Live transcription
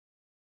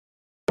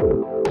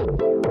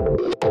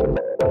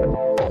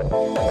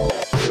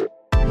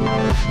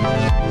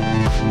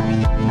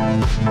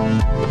Well,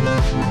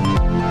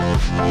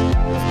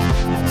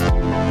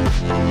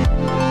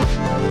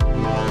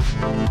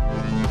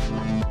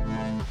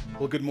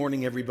 good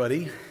morning,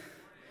 everybody.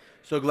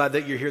 So glad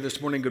that you're here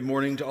this morning. Good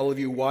morning to all of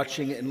you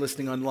watching and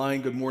listening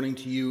online. Good morning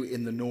to you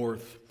in the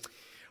north.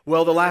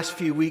 Well, the last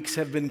few weeks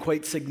have been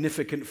quite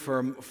significant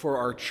for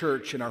our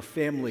church and our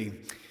family.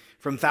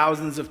 From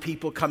thousands of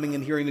people coming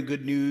and hearing the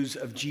good news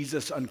of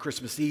Jesus on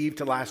Christmas Eve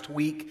to last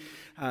week,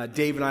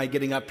 Dave and I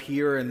getting up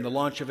here and the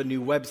launch of a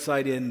new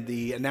website and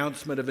the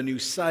announcement of a new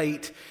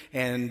site,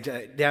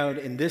 and down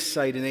in this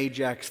site in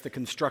Ajax, the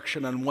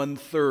construction on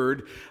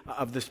 1/3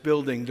 of this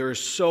building. There is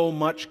so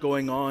much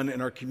going on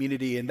in our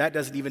community, and that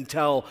doesn't even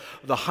tell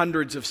the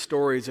hundreds of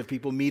stories of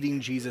people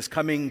meeting Jesus,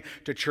 coming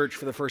to church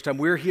for the first time.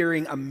 We're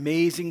hearing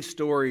amazing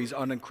stories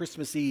on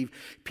Christmas Eve.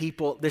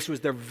 People, this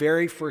was their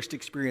very first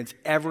experience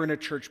ever in a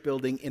church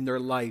building in their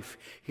life,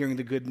 hearing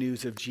the good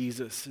news of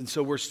Jesus. And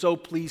so we're so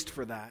pleased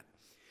for that.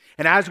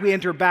 And as we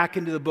enter back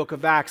into the book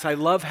of Acts, I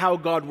love how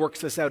God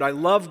works this out. I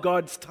love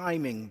God's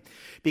timing,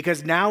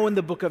 because now in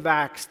the book of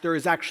Acts, there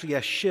is actually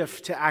a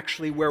shift to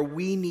actually where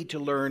we need to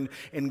learn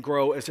and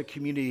grow as a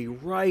community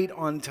right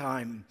on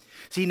time.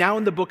 See, now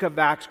in the book of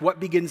Acts, what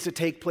begins to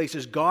take place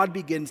is God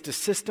begins to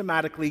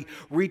systematically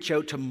reach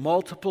out to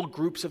multiple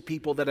groups of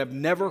people that have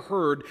never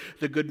heard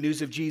the good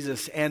news of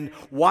Jesus. And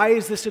why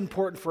is this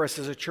important for us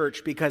as a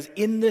church? Because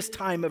in this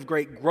time of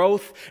great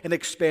growth and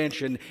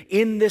expansion,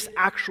 in this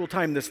actual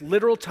time, this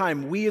literal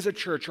time, we as a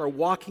church are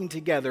walking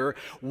together.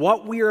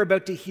 What we are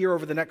about to hear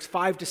over the next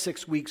 5 to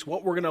 6 weeks,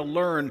 what we're going to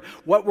learn,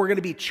 what we're going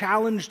to be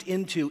challenged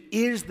into,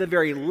 is the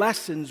very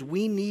lessons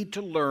we need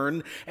to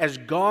learn as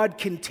God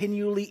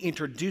continually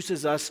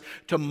introduces us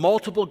to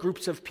multiple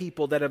groups of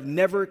people that have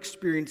never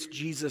experienced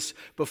Jesus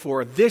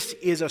before. This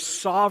is a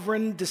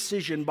sovereign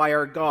decision by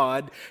our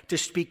God to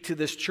speak to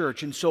this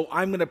church. And so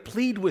I'm going to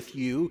plead with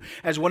you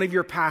as one of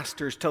your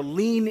pastors to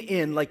lean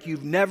in like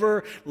you've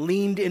never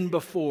leaned in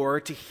before,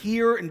 to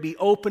hear and be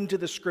open to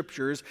the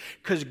scriptures,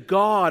 because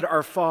God,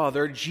 our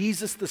Father,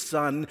 Jesus the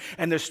Son,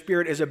 and the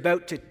Spirit is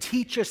about to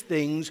teach us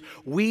things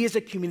we as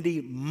a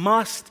community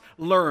must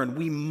learn.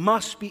 We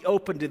must be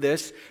open to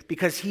this,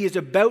 because He is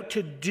about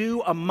to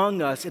do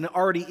among us, and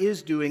already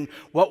is doing,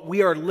 what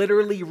we are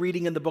literally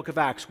reading in the book of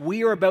Acts.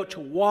 We are about to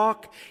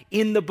walk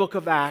in the book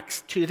of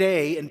Acts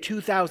today in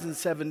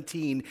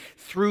 2017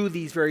 through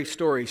these very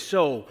stories.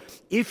 So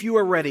if you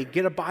are ready,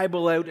 get a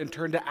Bible out and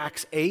turn to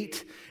Acts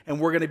 8, and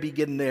we're going to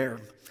begin there.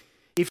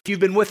 If you've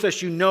been with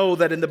us, you know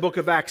that in the book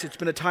of Acts, it's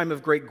been a time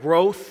of great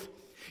growth.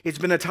 It's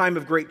been a time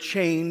of great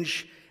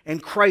change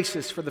and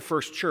crisis for the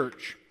first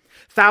church.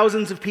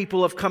 Thousands of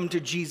people have come to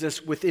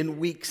Jesus within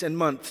weeks and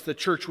months. The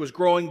church was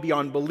growing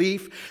beyond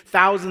belief.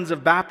 Thousands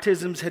of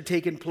baptisms had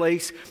taken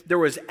place. There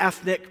was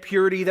ethnic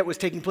purity that was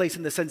taking place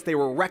in the sense they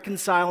were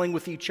reconciling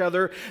with each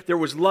other. There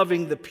was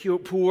loving the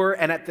poor,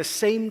 and at the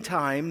same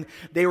time,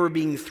 they were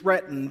being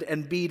threatened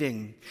and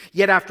beaten.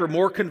 Yet after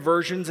more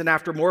conversions and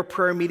after more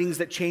prayer meetings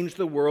that changed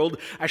the world,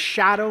 a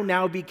shadow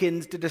now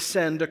begins to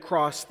descend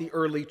across the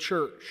early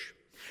church.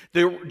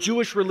 The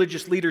Jewish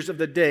religious leaders of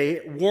the day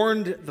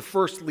warned the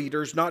first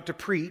leaders not to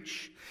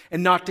preach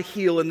and not to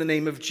heal in the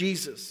name of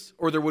Jesus,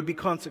 or there would be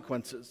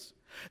consequences.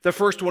 The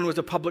first one was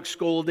a public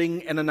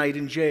scolding and a night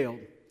in jail.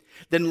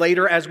 Then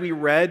later, as we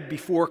read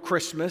before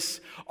Christmas,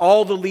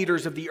 all the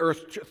leaders of the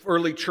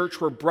early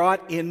church were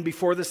brought in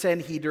before the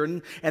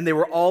Sanhedrin, and they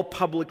were all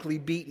publicly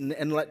beaten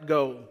and let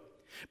go.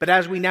 But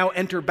as we now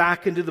enter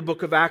back into the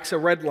book of Acts, a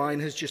red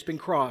line has just been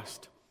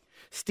crossed.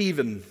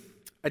 Stephen,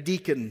 a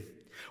deacon,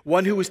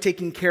 one who was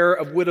taking care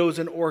of widows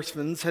and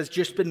orphans, has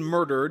just been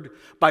murdered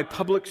by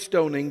public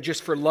stoning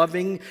just for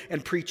loving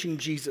and preaching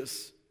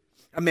Jesus.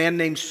 A man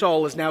named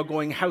Saul is now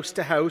going house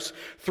to house,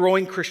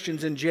 throwing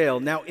Christians in jail.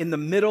 Now, in the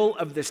middle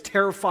of this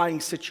terrifying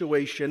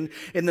situation,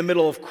 in the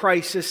middle of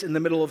crisis, in the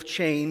middle of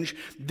change,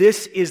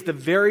 this is the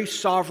very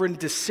sovereign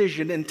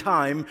decision and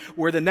time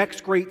where the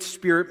next great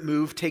Spirit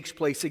move takes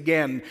place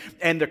again.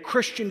 And the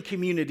Christian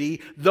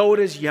community, though it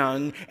is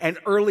young and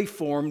early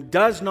form,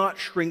 does not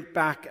shrink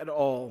back at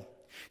all.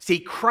 See,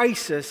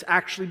 crisis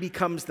actually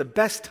becomes the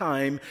best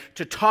time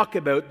to talk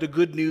about the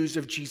good news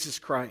of Jesus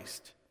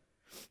Christ.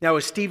 Now,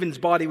 as Stephen's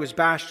body was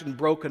bashed and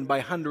broken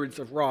by hundreds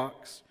of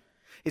rocks,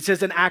 it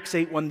says in Acts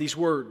 8:1 these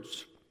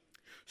words: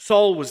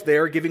 Saul was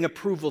there giving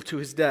approval to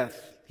his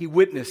death. He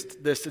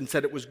witnessed this and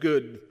said it was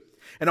good.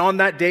 And on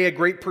that day, a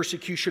great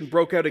persecution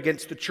broke out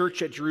against the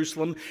church at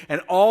Jerusalem,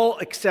 and all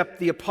except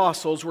the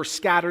apostles were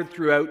scattered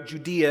throughout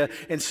Judea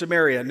and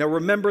Samaria. Now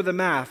remember the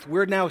math.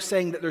 We're now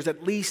saying that there's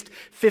at least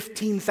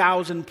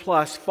 15,000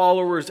 plus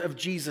followers of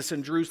Jesus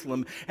in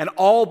Jerusalem, and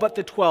all but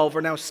the 12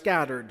 are now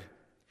scattered.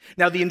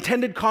 Now the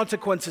intended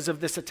consequences of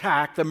this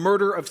attack, the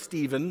murder of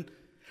Stephen,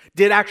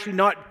 did actually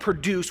not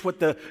produce what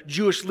the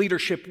Jewish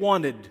leadership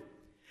wanted.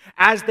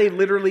 As they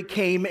literally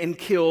came and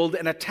killed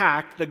and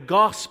attacked, the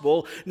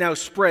gospel now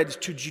spreads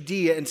to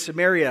Judea and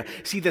Samaria.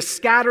 See, the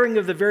scattering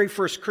of the very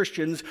first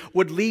Christians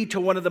would lead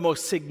to one of the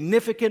most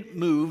significant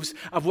moves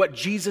of what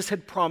Jesus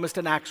had promised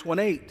in Acts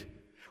 1:8.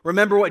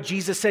 Remember what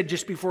Jesus said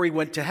just before he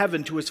went to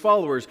heaven to his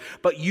followers.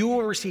 But you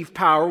will receive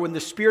power when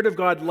the Spirit of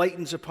God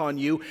lightens upon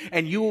you,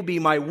 and you will be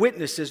my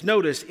witnesses,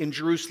 notice, in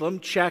Jerusalem,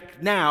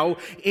 check now,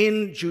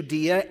 in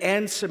Judea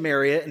and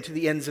Samaria, and to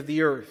the ends of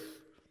the earth.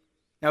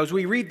 Now, as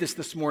we read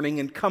this morning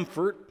in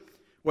comfort,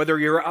 whether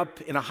you're up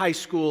in a high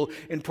school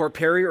in Port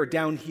Perry or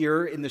down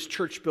here in this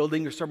church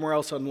building or somewhere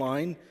else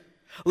online,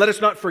 let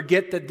us not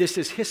forget that this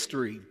is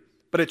history,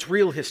 but it's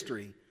real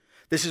history.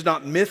 This is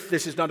not myth.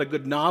 This is not a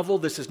good novel.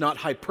 This is not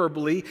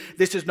hyperbole.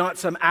 This is not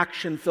some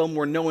action film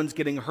where no one's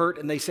getting hurt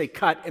and they say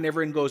cut and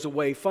everyone goes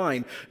away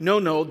fine.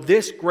 No,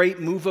 this great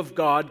move of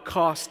God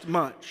cost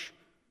much.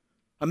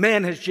 A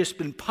man has just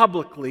been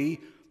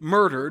publicly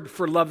murdered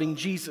for loving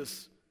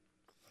Jesus.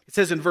 It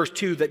says in verse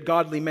 2 that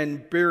godly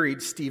men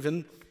buried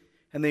Stephen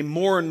and they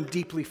mourned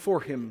deeply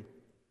for him.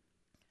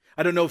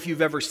 I don't know if you've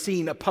ever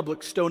seen a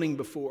public stoning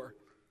before.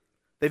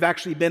 They've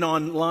actually been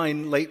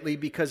online lately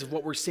because of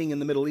what we're seeing in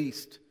the Middle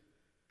East.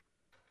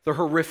 They're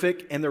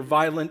horrific, and they're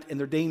violent, and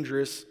they're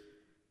dangerous.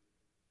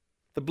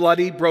 The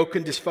bloody,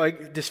 broken,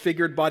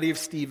 disfigured body of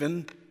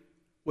Stephen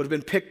would have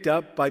been picked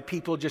up by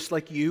people just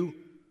like you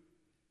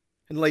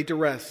and laid to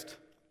rest.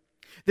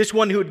 This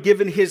one who had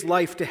given his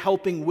life to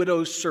helping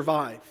widows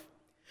survive.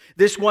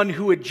 This one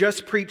who had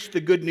just preached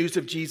the good news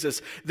of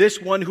Jesus.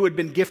 This one who had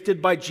been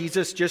gifted by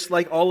Jesus, just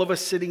like all of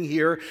us sitting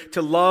here,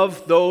 to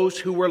love those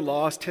who were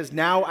lost, has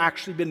now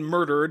actually been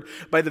murdered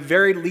by the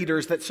very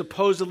leaders that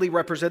supposedly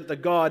represent the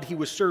God he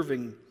was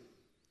serving.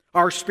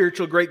 Our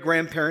spiritual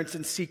great-grandparents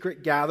in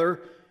secret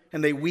gather,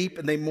 and they weep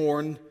and they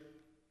mourn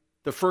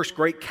the first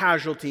great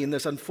casualty in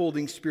this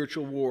unfolding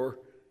spiritual war.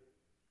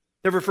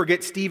 Never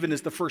forget, Stephen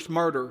is the first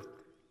martyr.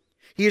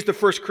 He is the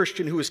first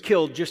Christian who was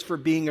killed just for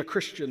being a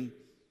Christian.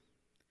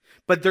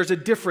 But there's a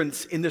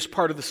difference in this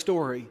part of the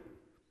story.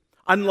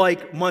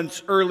 Unlike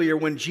months earlier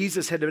when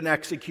Jesus had been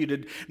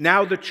executed,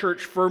 now the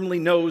church firmly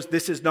knows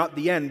this is not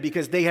the end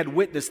because they had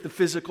witnessed the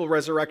physical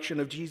resurrection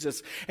of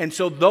Jesus. And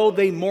so though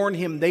they mourn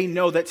him, they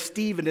know that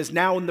Stephen is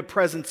now in the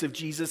presence of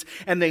Jesus.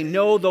 And they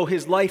know though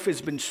his life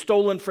has been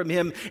stolen from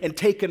him and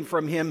taken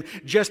from him,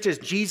 just as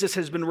Jesus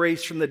has been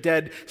raised from the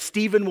dead,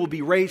 Stephen will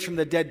be raised from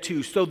the dead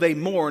too. So they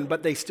mourn,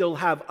 but they still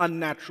have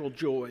unnatural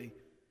joy.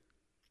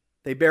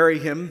 They bury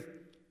him.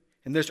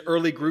 And this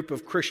early group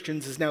of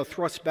Christians is now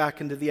thrust back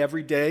into the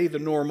everyday, the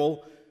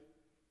normal.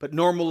 But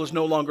normal is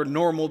no longer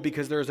normal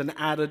because there is an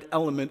added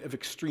element of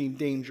extreme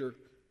danger.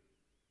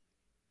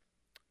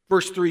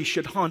 Verse 3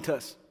 should haunt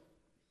us.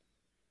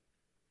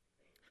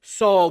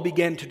 Saul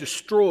began to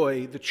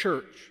destroy the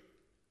church.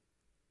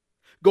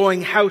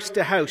 Going house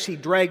to house, he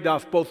dragged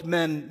off both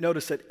men,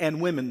 notice it,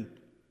 and women,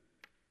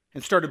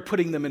 and started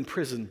putting them in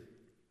prison.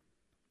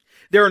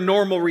 Their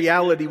normal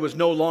reality was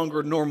no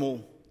longer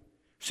normal.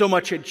 So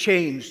much had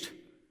changed.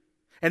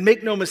 And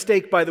make no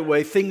mistake, by the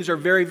way, things are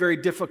very, very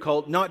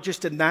difficult, not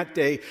just in that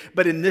day,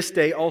 but in this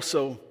day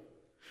also.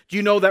 Do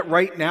you know that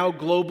right now,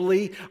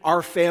 globally,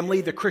 our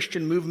family, the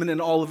Christian movement in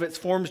all of its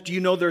forms, do you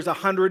know there's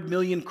 100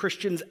 million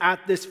Christians at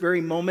this very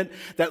moment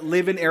that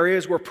live in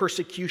areas where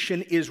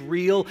persecution is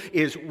real,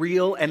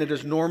 and it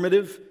is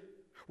normative?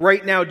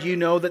 Right now, do you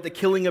know that the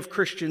killing of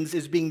Christians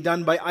is being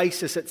done by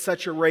ISIS at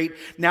such a rate?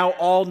 Now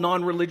all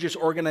non-religious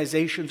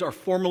organizations are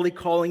formally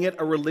calling it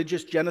a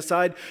religious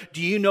genocide.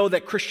 Do you know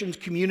that Christian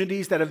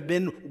communities that have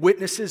been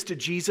witnesses to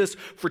Jesus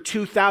for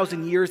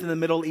 2,000 years in the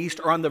Middle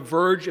East are on the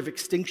verge of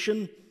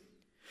extinction?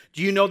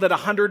 Do you know that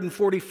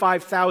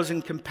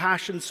 145,000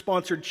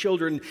 compassion-sponsored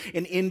children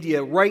in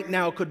India right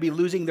now could be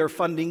losing their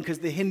funding because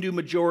the Hindu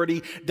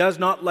majority does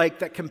not like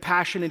that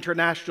Compassion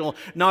International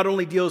not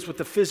only deals with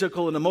the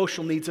physical and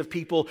emotional needs of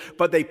people,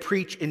 but they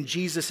preach in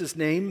Jesus'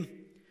 name?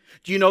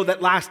 Do you know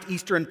that last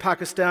Easter in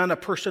Pakistan, a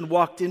person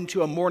walked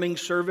into a morning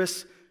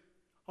service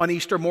on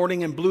Easter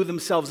morning and blew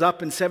themselves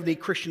up and 70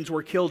 Christians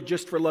were killed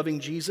just for loving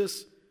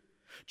Jesus?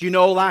 Do you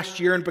know last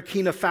year in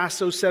Burkina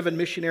Faso, 7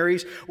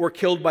 missionaries were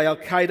killed by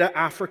Al-Qaeda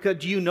Africa?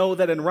 Do you know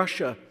that in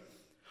Russia,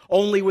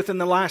 only within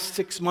the last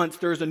 6 months,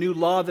 there is a new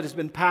law that has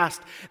been passed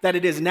that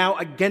it is now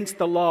against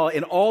the law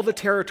in all the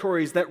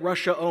territories that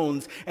Russia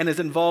owns and is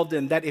involved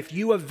in, that if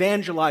you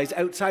evangelize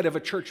outside of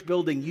a church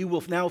building, you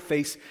will now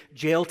face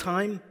jail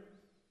time?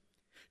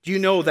 Do you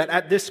know that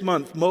at this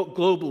month,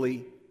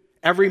 globally,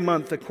 every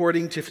month,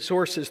 according to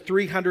sources,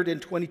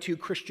 322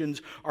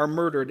 Christians are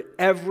murdered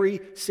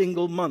every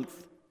single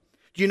month?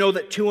 Do you know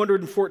that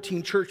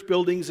 214 church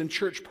buildings and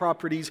church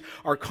properties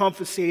are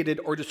confiscated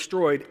or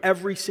destroyed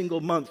every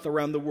single month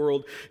around the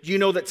world? Do you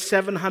know that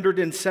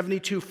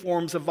 772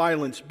 forms of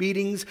violence,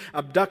 beatings,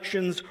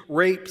 abductions,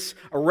 rapes,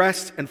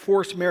 arrests, and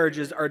forced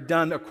marriages are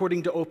done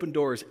according to Open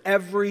Doors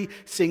every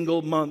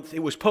single month?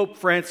 It was Pope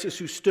Francis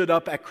who stood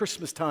up at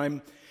Christmas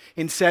time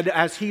and said,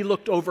 as he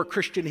looked over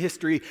Christian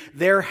history,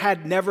 there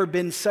had never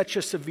been such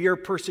a severe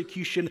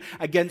persecution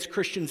against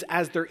Christians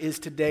as there is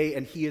today,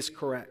 and he is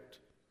correct.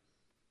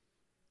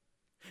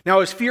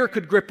 Now, as fear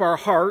could grip our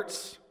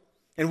hearts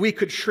and we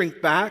could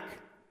shrink back,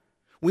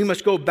 we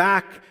must go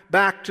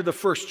back to the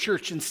first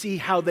church and see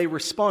how they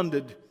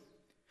responded.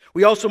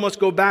 We also must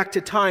go back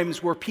to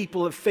times where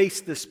people have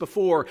faced this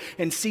before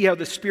and see how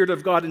the Spirit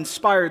of God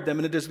inspired them.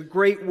 And it is the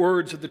great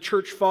words of the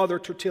church father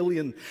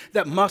Tertullian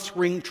that must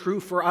ring true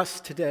for us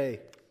today.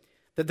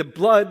 That the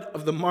blood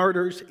of the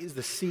martyrs is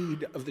the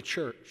seed of the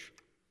church.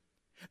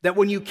 That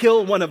when you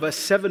kill one of us,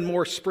 7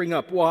 more spring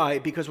up. Why?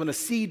 Because when a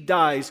seed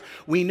dies,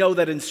 we know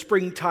that in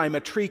springtime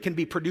a tree can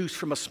be produced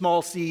from a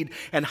small seed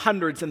and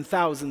hundreds and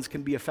thousands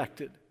can be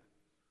affected.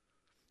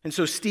 And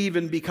so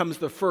Stephen becomes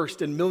the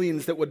first in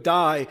millions that would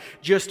die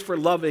just for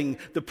loving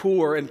the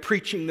poor and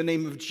preaching the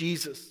name of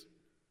Jesus.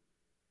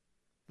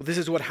 Well, this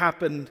is what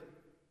happened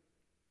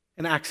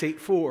in Acts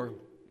 8:4.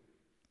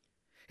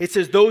 It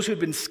says, those who had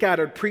been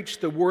scattered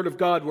preached the word of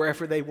God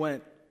wherever they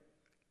went.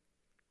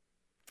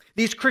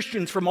 These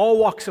Christians from all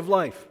walks of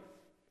life,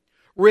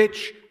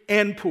 rich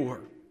and poor,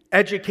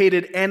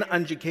 educated and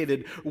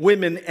uneducated,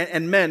 women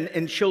and men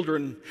and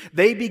children,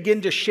 they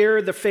begin to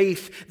share the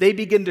faith, they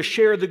begin to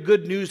share the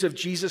good news of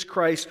Jesus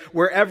Christ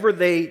wherever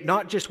they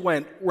not just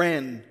went,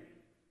 ran.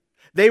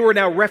 They were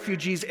now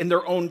refugees in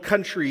their own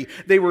country.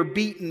 They were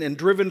beaten and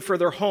driven from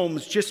their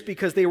homes just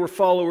because they were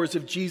followers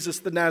of Jesus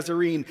the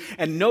Nazarene.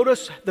 And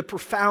notice the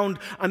profound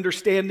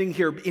understanding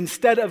here.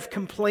 Instead of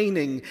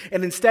complaining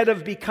and instead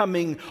of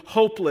becoming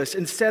hopeless,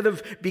 instead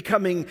of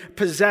becoming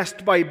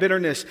possessed by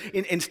bitterness,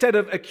 instead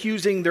of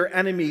accusing their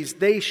enemies,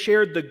 they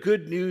shared the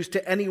good news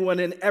to anyone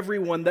and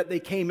everyone that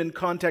they came in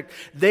contact.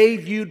 They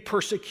viewed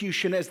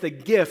persecution as the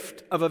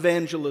gift of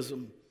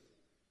evangelism.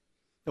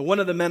 And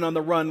one of the men on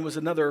the run was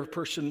another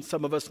person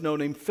some of us know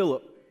named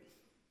Philip.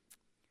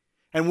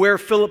 And where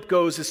Philip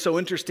goes is so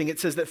interesting. It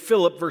says that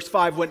Philip, verse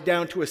 5, went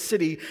down to a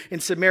city in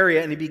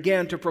Samaria and he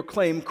began to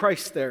proclaim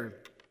Christ there.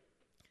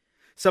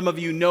 Some of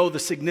you know the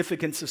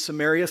significance of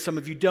Samaria, some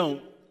of you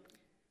don't.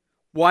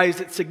 Why is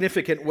it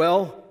significant?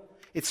 Well,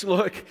 it's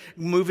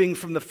moving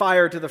from the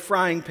fire to the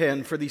frying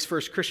pan for these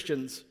first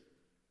Christians.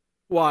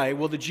 Why?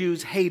 Well, the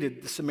Jews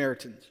hated the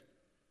Samaritans.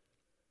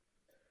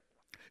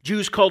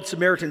 Jews called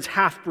Samaritans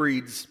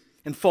half-breeds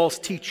and false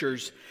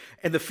teachers,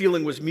 and the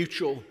feeling was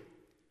mutual.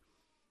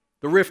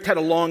 The rift had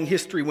a long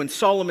history. When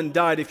Solomon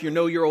died, if you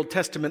know your Old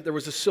Testament, there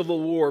was a civil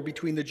war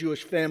between the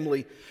Jewish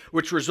family,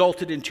 which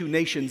resulted in 2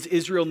 nations,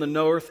 Israel in the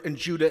north and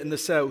Judah in the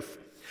south.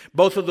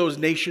 Both of those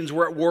nations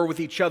were at war with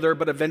each other,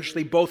 but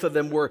eventually both of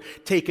them were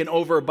taken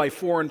over by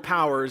foreign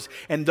powers.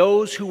 And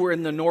those who were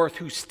in the north,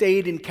 who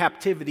stayed in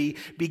captivity,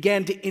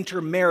 began to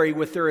intermarry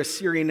with their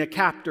Assyrian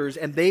captors,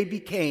 and they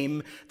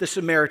became the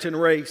Samaritan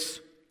race.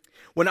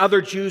 When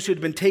other Jews who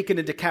had been taken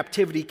into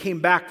captivity came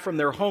back from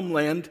their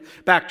homeland,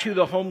 back to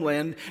the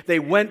homeland, they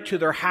went to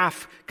their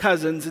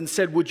half-cousins and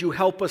said, would you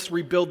help us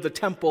rebuild the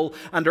temple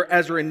under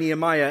Ezra and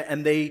Nehemiah?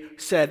 And they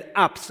said,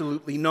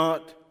 absolutely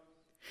not.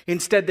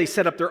 Instead, they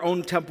set up their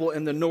own temple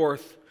in the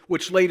north,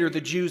 which later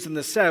the Jews in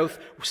the south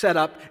set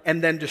up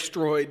and then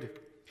destroyed.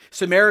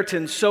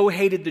 Samaritans so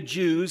hated the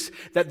Jews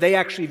that they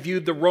actually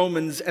viewed the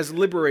Romans as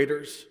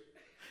liberators.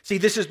 See,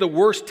 this is the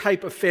worst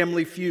type of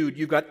family feud.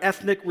 You've got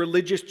ethnic,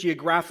 religious,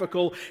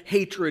 geographical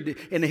hatred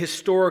and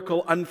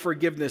historical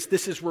unforgiveness.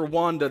 This is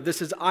Rwanda. This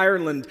is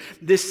Ireland.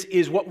 This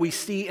is what we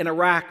see in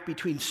Iraq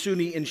between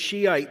Sunni and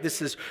Shiite.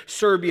 This is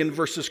Serbian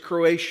versus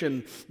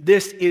Croatian.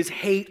 This is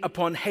hate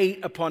upon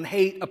hate upon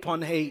hate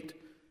upon hate.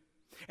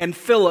 And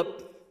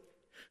Philip,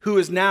 who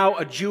is now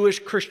a Jewish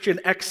Christian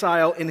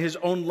exile in his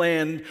own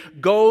land,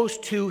 goes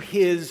to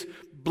his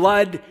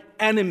blood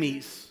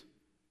enemies.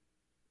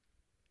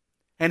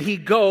 And he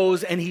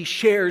goes and he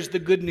shares the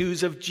good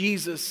news of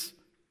Jesus.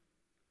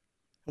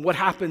 And what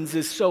happens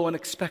is so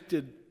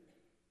unexpected.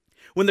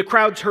 When the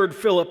crowds heard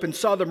Philip and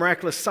saw the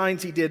miraculous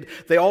signs he did,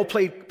 they all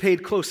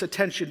paid close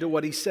attention to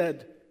what he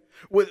said.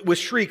 With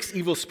shrieks,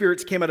 evil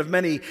spirits came out of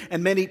many,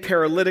 and many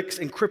paralytics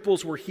and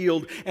cripples were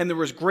healed, and there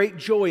was great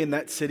joy in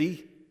that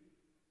city.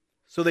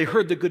 So they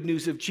heard the good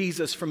news of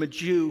Jesus from a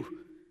Jew.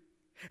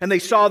 And they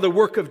saw the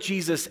work of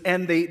Jesus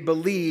and they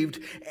believed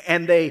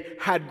and they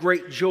had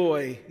great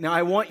joy. Now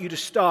I want you to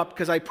stop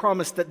because I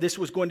promised that this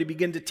was going to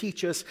begin to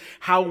teach us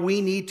how we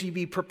need to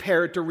be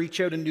prepared to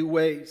reach out in new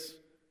ways.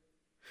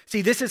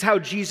 See, this is how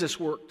Jesus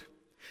worked.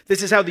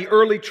 This is how the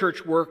early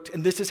church worked,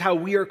 and this is how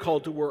we are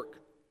called to work.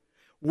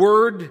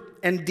 Word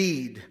and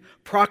deed,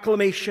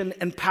 proclamation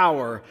and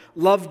power,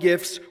 love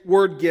gifts,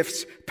 word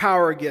gifts,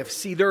 power gifts.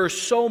 See, there is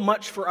so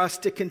much for us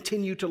to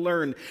continue to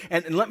learn.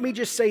 And let me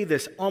just say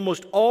this,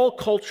 almost all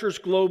cultures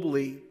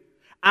globally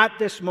at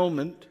this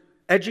moment,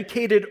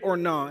 educated or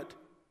not,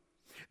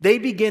 they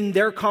begin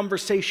their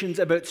conversations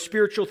about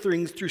spiritual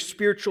things through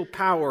spiritual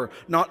power,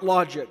 not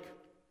logic.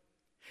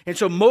 And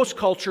so most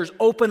cultures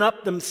open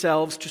up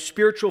themselves to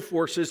spiritual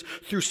forces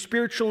through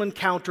spiritual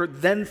encounter,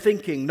 then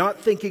thinking, not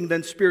thinking,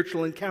 then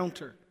spiritual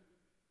encounter.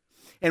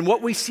 And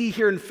what we see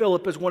here in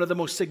Philip is one of the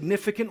most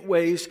significant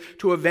ways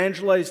to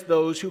evangelize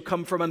those who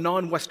come from a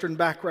non-Western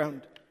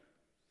background.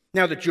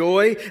 Now, the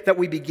joy that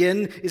we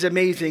begin is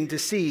amazing to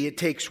see. It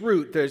takes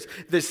root. There's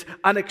this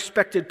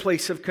unexpected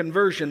place of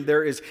conversion.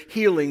 There is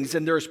healings,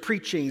 and there's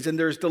preachings, and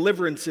there's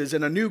deliverances,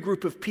 and a new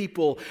group of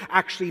people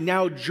actually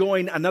now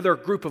join another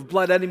group of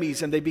blood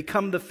enemies, and they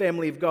become the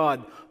family of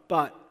God.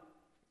 But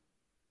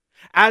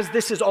As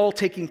this is all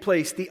taking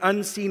place, the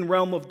unseen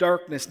realm of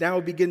darkness now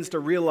begins to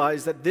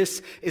realize that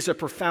this is a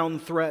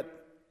profound threat.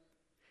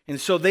 And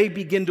so they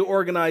begin to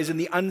organize in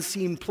the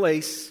unseen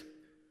place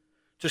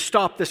to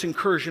stop this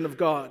incursion of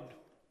God.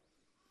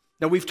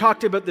 Now, we've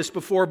talked about this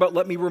before, but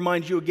let me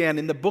remind you again.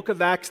 In the book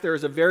of Acts, there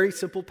is a very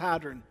simple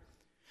pattern.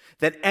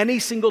 That any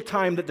single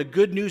time that the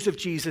good news of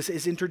Jesus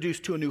is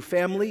introduced to a new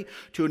family,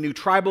 to a new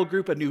tribal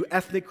group, a new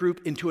ethnic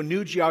group, into a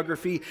new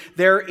geography,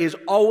 there is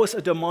always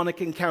a demonic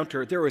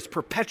encounter. There is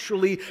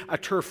perpetually a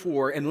turf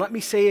war. And let me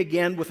say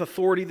again with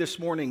authority this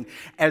morning,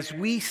 as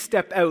we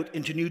step out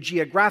into new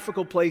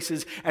geographical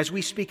places, as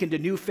we speak into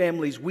new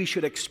families, we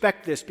should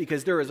expect this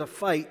because there is a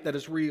fight that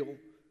is real.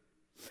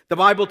 The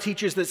Bible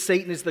teaches that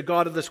Satan is the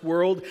god of this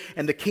world,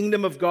 and the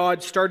kingdom of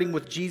God, starting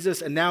with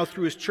Jesus and now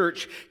through his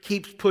church,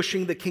 keeps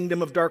pushing the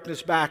kingdom of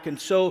darkness back. And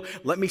so,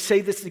 let me say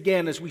this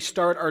again as we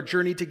start our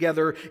journey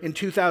together in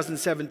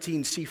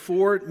 2017.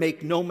 C4,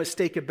 make no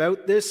mistake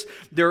about this.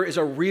 There is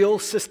a real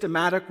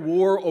systematic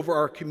war over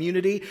our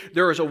community.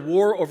 There is a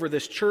war over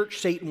this church.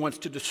 Satan wants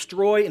to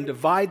destroy and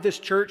divide this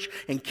church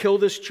and kill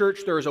this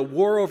church. There is a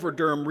war over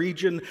Durham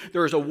region.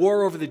 There is a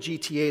war over the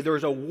GTA. There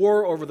is a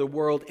war over the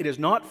world. It is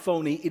not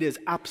phony. It is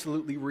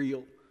absolutely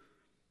real.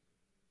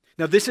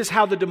 Now, this is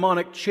how the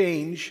demonic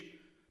change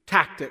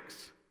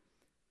tactics.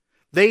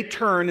 They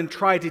turn and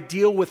try to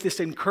deal with this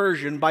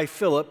incursion by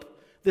Philip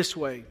this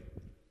way.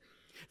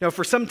 Now,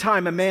 for some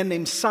time, a man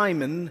named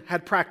Simon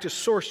had practiced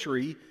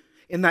sorcery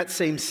in that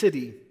same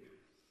city.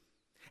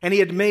 And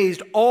he had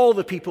amazed all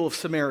the people of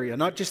Samaria,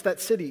 not just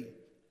that city.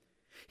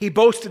 He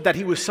boasted that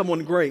he was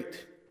someone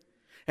great.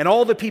 And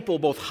all the people,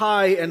 both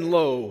high and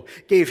low,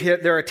 gave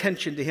their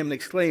attention to him and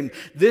exclaimed,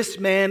 "This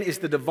man is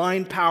the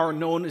divine power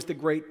known as the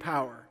great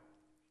power."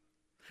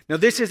 Now,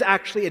 this is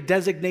actually a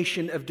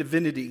designation of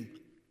divinity.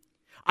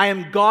 I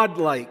am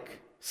godlike,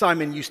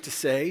 Simon used to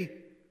say.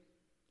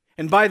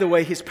 And by the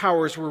way, his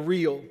powers were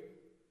real.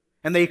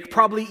 And they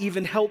probably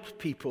even helped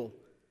people.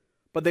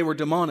 But they were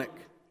demonic.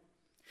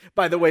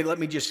 By the way, let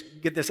me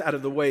just get this out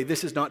of the way.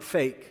 This is not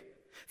fake.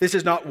 This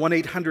is not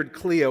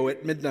 1-800-CLEO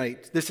at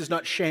midnight. This is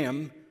not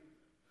sham.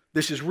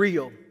 This is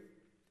real.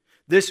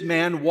 This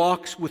man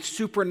walks with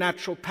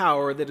supernatural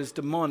power that is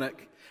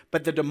demonic,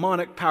 but the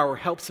demonic power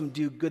helps him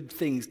do good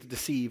things to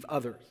deceive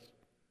others.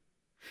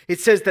 It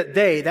says that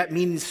that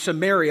means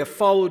Samaria,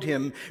 followed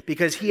him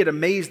because he had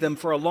amazed them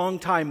for a long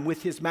time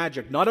with his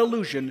magic. Not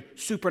illusion,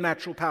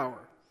 supernatural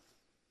power.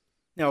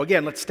 Now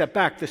again, let's step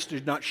back. This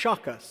did not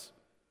shock us.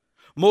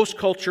 Most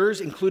cultures,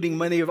 including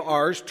many of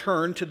ours,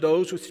 turn to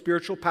those with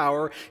spiritual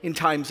power in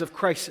times of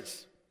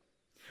crisis.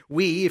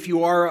 We, if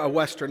you are a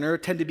Westerner,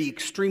 tend to be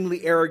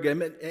extremely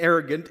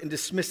arrogant and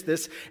dismiss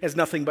this as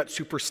nothing but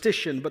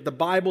superstition. But the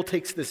Bible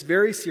takes this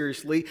very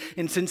seriously,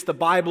 and since the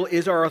Bible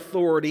is our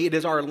authority, it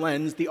is our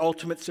lens, the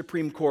ultimate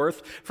Supreme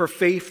Court for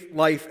faith,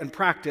 life, and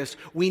practice,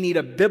 we need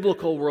a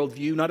biblical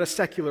worldview, not a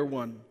secular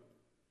one.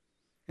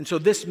 And so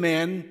this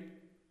man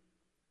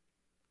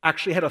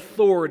actually had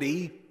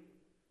authority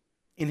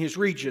in his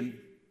region.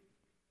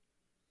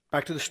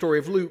 Back to the story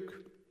of Luke.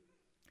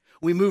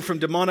 We move from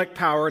demonic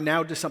power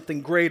now to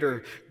something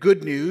greater,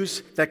 good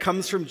news that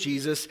comes from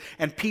Jesus,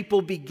 and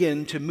people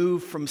begin to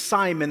move from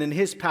Simon and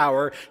his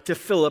power to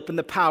Philip and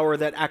the power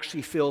that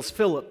actually fills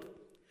Philip.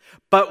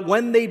 But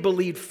when they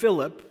believed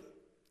Philip,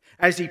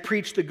 as he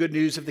preached the good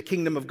news of the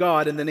kingdom of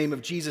God in the name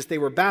of Jesus, they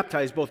were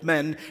baptized, both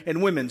men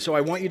and women. So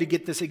I want you to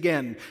get this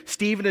again.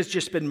 Stephen has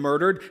just been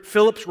murdered.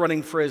 Philip's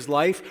running for his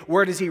life.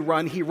 Where does he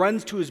run? He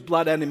runs to his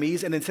blood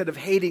enemies, and instead of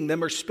hating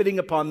them or spitting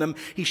upon them,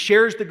 he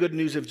shares the good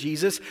news of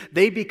Jesus.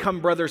 They become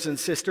brothers and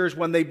sisters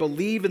when they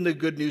believe in the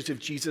good news of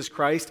Jesus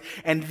Christ.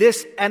 And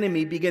this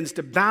enemy begins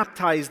to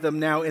baptize them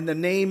now in the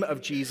name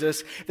of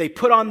Jesus. They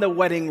put on the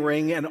wedding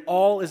ring, and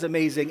all is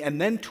amazing. And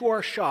then to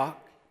our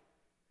shock,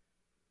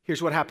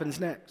 here's what happens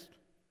next.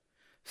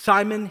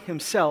 Simon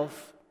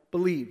himself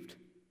believed.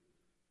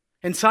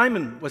 And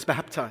Simon was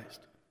baptized.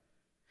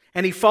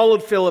 And he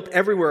followed Philip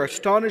everywhere,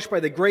 astonished by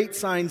the great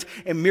signs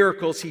and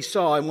miracles he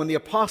saw. And when the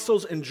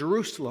apostles in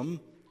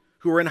Jerusalem,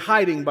 who were in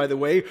hiding, by the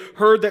way,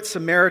 heard that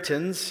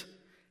Samaritans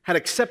had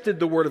accepted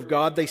the word of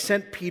God, they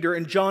sent Peter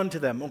and John to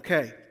them.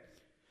 Okay.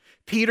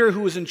 Peter,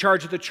 who was in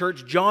charge of the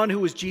church, John, who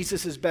was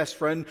Jesus' best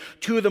friend,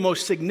 two of the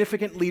most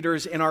significant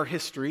leaders in our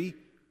history,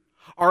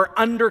 are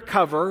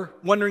undercover,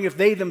 wondering if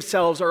they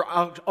themselves are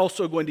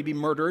also going to be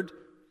murdered.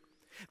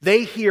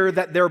 They hear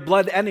that their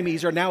blood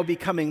enemies are now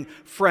becoming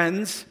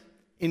friends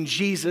in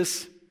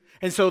Jesus,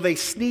 and so they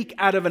sneak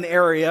out of an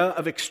area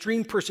of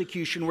extreme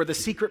persecution where the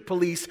secret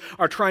police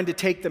are trying to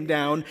take them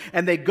down,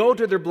 and they go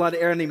to their blood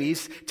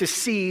enemies to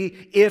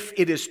see if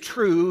it is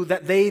true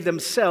that they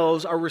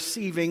themselves are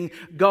receiving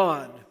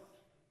God.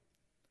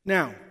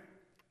 Now,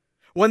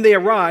 when they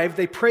arrived,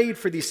 they prayed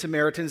for these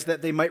Samaritans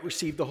that they might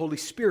receive the Holy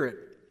Spirit.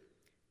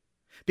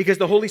 Because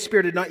the Holy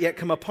Spirit had not yet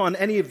come upon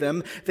any of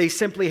them, they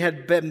simply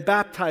had been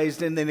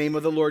baptized in the name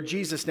of the Lord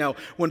Jesus. Now,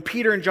 when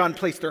Peter and John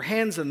placed their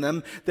hands on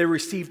them, they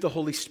received the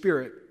Holy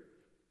Spirit.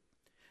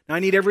 Now, I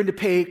need everyone to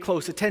pay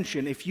close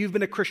attention. If you've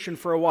been a Christian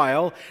for a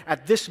while,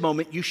 at this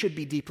moment, you should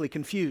be deeply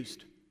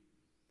confused.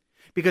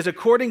 Because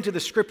according to the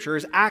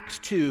Scriptures, Acts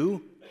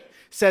 2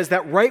 says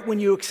that right when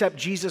you accept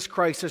Jesus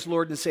Christ as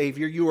Lord and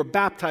Savior, you are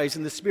baptized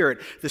in the Spirit.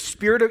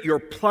 You're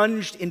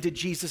plunged into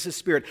Jesus'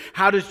 Spirit.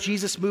 How does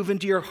Jesus move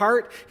into your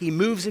heart? He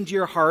moves into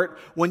your heart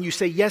when you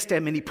say yes to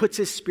Him and He puts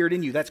His Spirit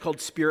in you. That's called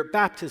Spirit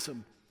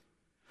baptism.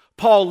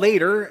 Paul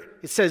later,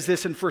 it says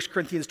this in 1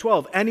 Corinthians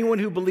 12, anyone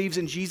who believes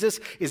in Jesus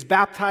is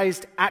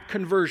baptized at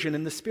conversion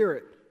in the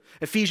Spirit.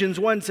 Ephesians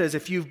 1 says,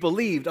 if you've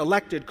believed,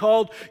 elected,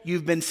 called,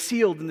 you've been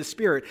sealed in the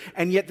Spirit.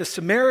 And yet the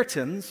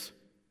Samaritans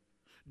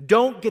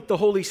don't get the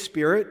Holy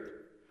Spirit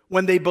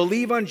when they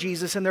believe on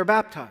Jesus and they're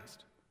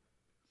baptized.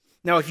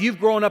 Now, if you've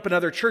grown up in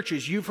other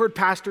churches, you've heard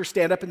pastors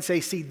stand up and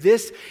say, see,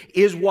 this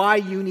is why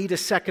you need a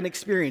second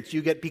experience.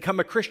 You become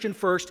a Christian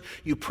first,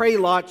 you pray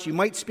lots, you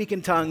might speak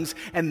in tongues,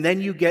 and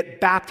then you get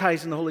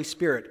baptized in the Holy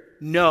Spirit.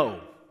 No.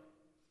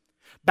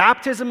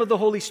 Baptism of the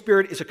Holy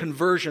Spirit is a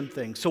conversion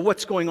thing. So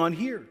what's going on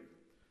here?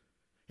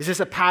 Is this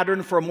a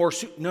pattern for a more...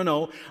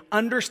 No.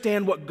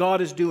 Understand what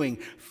God is doing.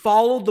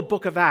 Follow the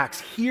book of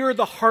Acts. Hear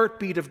the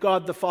heartbeat of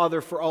God the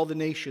Father for all the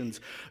nations.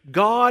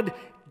 God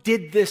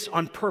did this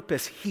on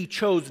purpose. He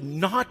chose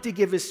not to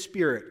give His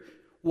Spirit.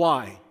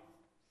 Why?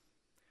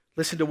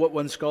 Listen to what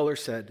one scholar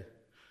said.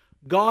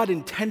 God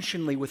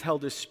intentionally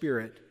withheld His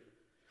Spirit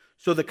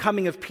so the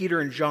coming of Peter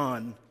and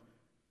John,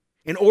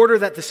 in order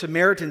that the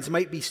Samaritans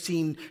might be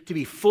seen to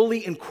be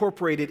fully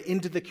incorporated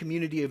into the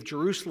community of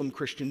Jerusalem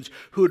Christians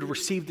who had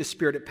received the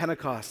Spirit at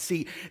Pentecost.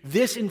 See,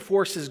 this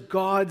enforces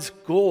God's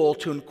goal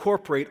to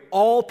incorporate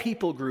all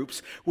people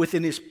groups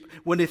within His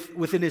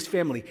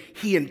family.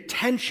 He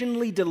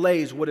intentionally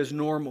delays what is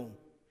normal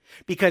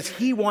because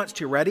He wants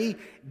to, ready,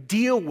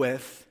 deal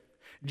with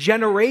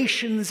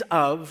generations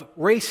of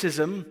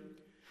racism,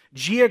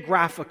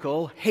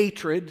 geographical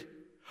hatred,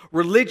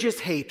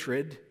 religious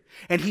hatred.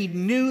 And He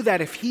knew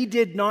that if He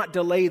did not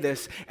delay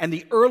this, and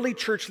the early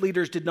church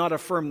leaders did not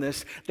affirm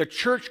this, the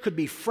church could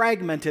be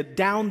fragmented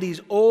down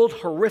these old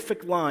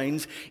horrific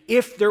lines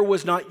if there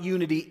was not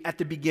unity at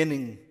the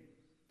beginning.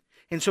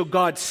 And so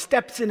God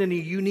steps in a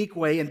unique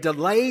way and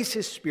delays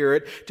His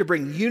Spirit to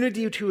bring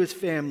unity to His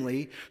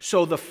family,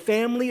 so the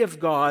family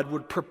of God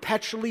would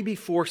perpetually be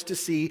forced to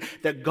see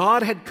that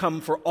God had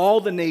come for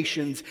all the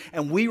nations,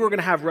 and we were going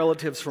to have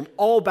relatives from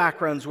all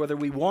backgrounds, whether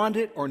we want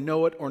it or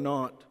know it or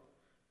not.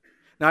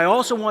 Now, I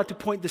also want to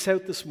point this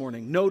out this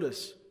morning.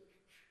 Notice,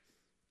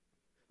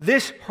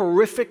 this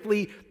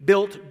horrifically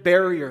built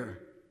barrier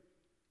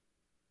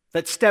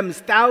that stems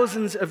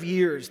thousands of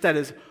years, that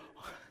is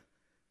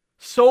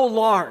so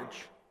large,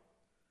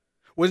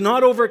 was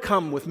not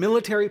overcome with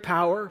military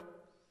power,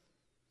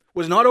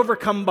 was not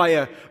overcome by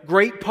a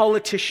great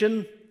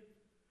politician,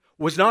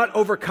 was not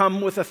overcome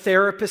with a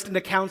therapist in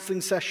a counseling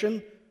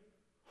session,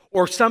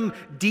 or some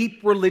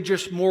deep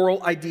religious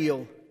moral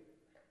ideal.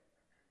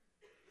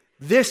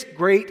 This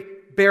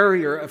great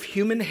barrier of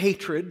human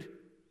hatred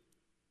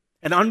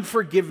and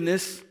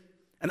unforgiveness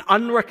and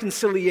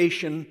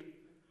unreconciliation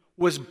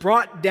was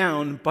brought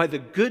down by the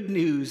good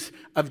news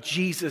of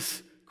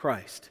Jesus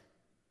Christ.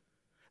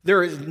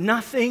 There is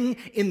nothing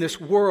in this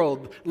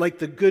world like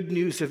the good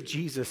news of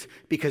Jesus,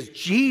 because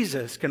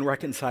Jesus can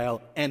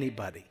reconcile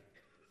anybody.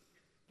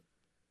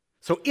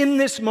 So in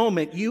this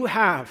moment, you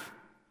have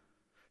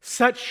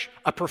such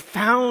a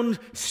profound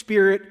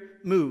Spirit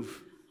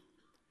move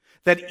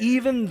that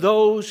even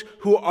those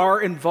who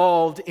are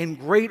involved in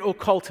great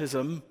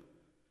occultism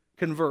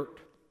convert.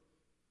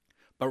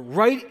 But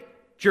right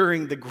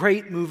during the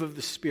great move of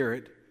the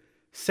Spirit,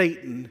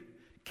 Satan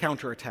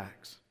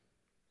counterattacks.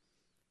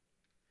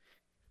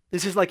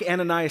 This is like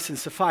Ananias and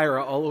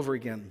Sapphira all over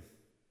again.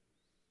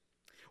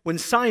 When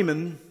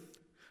Simon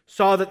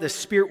saw that the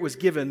Spirit was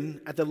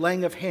given at the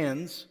laying of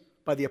hands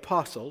by the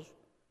apostles,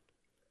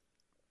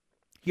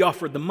 he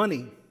offered them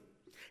money.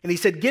 And he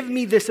said, give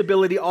me this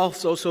ability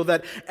also, so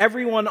that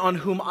everyone on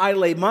whom I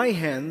lay my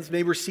hands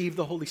may receive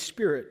the Holy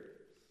Spirit.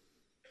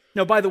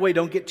 Now, by the way,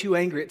 don't get too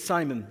angry at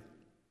Simon.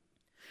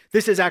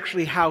 This is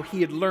actually how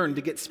he had learned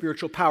to get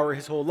spiritual power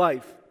his whole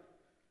life.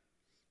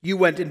 You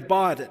went and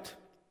bought it.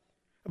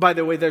 By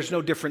the way, there's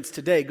no difference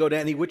today. Go to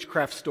any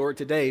witchcraft store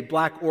today,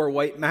 black or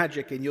white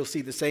magic, and you'll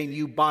see the same.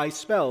 You buy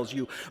spells,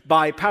 you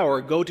buy power.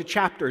 Go to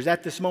Chapters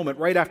at this moment,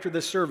 right after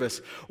this service,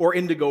 or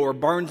Indigo, or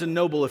Barnes &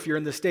 Noble if you're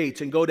in the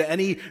States, and go to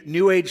any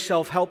New Age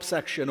self-help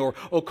section or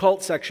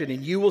occult section,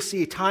 and you will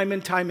see time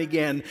and time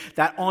again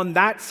that on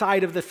that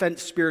side of the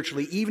fence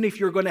spiritually, even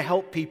if you're going to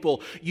help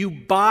people, you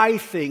buy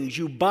things,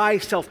 you buy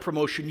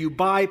self-promotion, you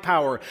buy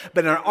power.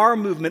 But in our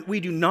movement,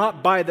 we do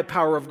not buy the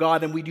power of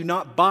God, and we do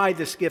not buy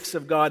the gifts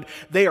of God.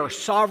 They are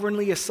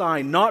sovereignly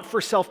assigned, not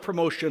for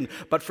self-promotion,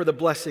 but for the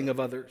blessing of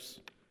others.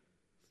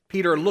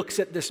 Peter looks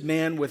at this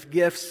man with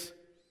gifts,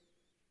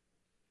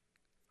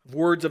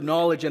 words of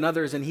knowledge and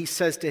others, and he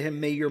says to him,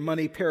 may your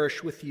money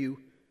perish with you,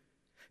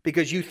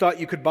 because you thought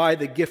you could buy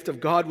the gift of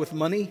God with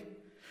money.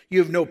 You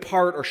have no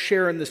part or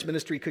share in this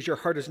ministry because your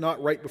heart is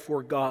not right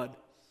before God.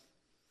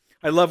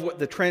 I love what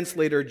the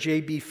translator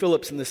J.B.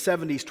 Phillips in the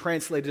 70s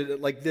translated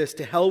it like this: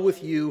 to hell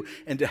with you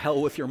and to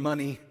hell with your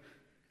money.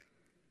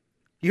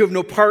 You have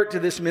no part to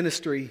this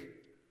ministry.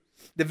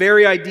 The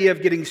very idea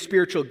of getting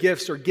spiritual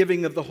gifts or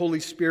giving of the Holy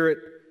Spirit,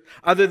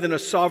 other than a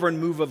sovereign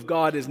move of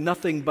God, is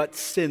nothing but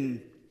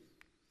sin.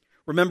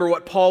 Remember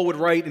what Paul would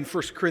write in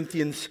 1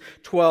 Corinthians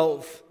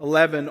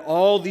 12:11.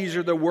 All these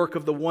are the work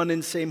of the one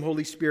and same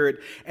Holy Spirit,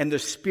 and the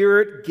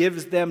Spirit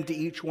gives them to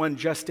each one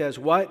just as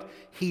what?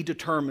 He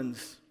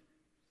determines.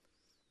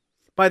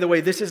 By the way,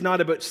 this is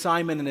not about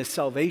Simon and his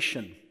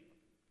salvation,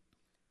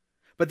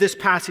 but this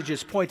passage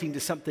is pointing to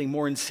something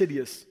more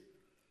insidious.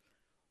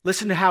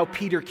 Listen to how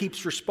Peter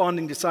keeps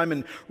responding to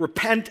Simon.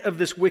 Repent of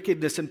this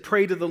wickedness and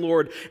pray to the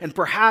Lord, and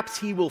perhaps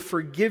he will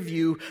forgive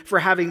you for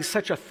having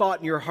such a thought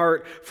in your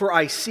heart. For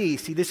I see,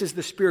 this is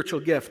the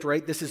spiritual gift,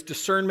 right? This is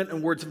discernment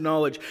and words of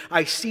knowledge.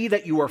 I see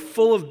that you are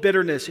full of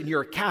bitterness and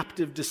you're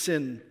captive to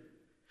sin.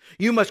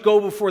 You must go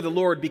before the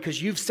Lord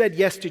because you've said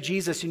yes to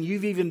Jesus and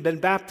you've even been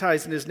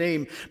baptized in his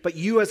name. But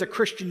you as a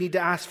Christian need to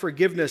ask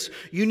forgiveness.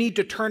 You need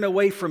to turn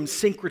away from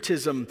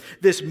syncretism,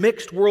 this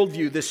mixed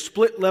worldview, this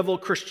split-level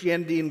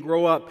Christianity, and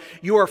grow up.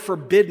 You are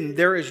forbidden.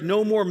 There is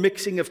no more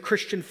mixing of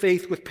Christian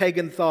faith with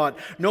pagan thought.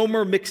 No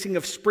more mixing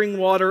of spring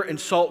water and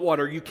salt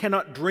water. You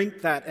cannot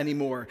drink that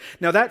anymore.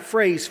 Now that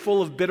phrase,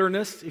 full of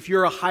bitterness, if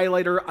you're a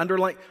highlighter,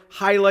 underline,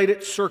 highlight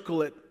it,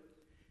 circle it.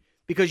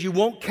 Because you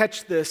won't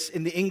catch this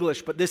in the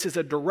English, but this is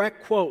a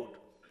direct quote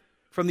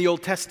from the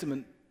Old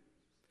Testament.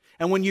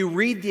 And when you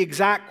read the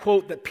exact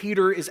quote that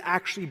Peter is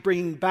actually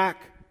bringing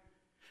back,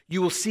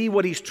 you will see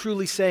what he's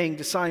truly saying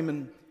to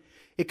Simon.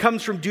 It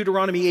comes from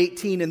Deuteronomy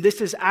 18, and this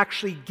is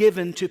actually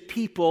given to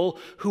people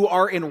who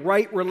are in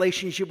right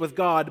relationship with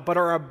God, but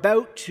are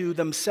about to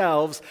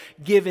themselves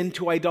give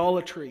into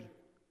idolatry.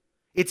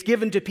 It's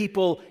given to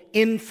people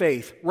in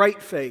faith,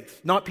 right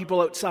faith, not people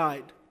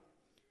outside.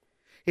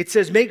 It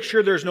says, make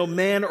sure there's no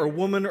man or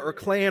woman or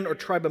clan or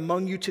tribe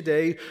among you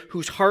today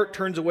whose heart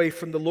turns away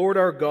from the Lord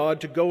our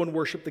God to go and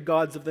worship the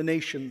gods of the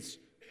nations.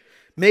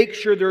 Make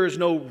sure there is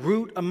no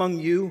root among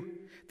you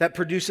that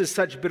produces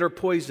such bitter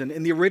poison.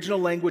 In the original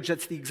language,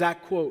 that's the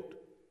exact quote.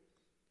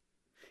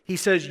 He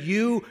says,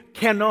 you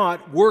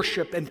cannot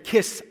worship and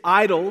kiss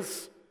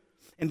idols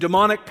and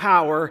demonic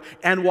power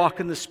and walk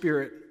in the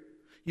Spirit.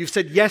 You've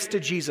said yes to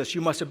Jesus. You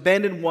must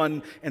abandon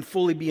one and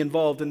fully be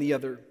involved in the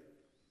other.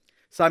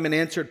 Simon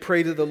answered,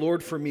 pray to the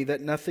Lord for me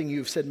that nothing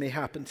you've said may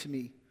happen to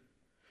me.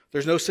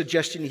 There's no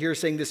suggestion here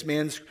saying this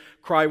man's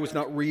cry was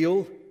not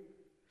real.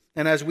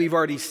 And as we've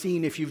already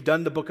seen, if you've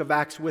done the book of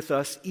Acts with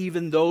us,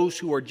 even those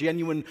who are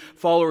genuine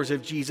followers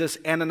of Jesus,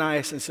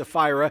 Ananias and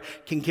Sapphira,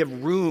 can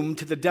give room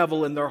to the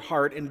devil in their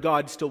heart, and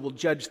God still will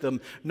judge them,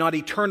 not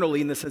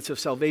eternally in the sense of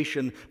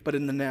salvation, but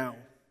in the now.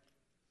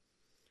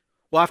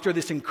 Well, after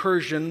this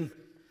incursion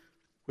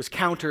was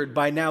countered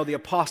by now the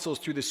apostles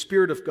through the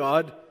Spirit of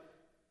God,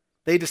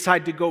 they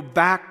decide to go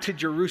back to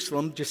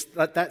Jerusalem. Just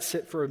let that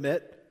sit for a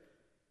bit.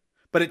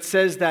 But it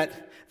says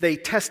that they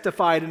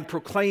testified and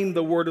proclaimed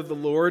the word of the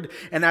Lord.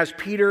 And as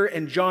Peter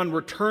and John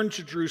returned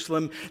to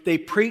Jerusalem, they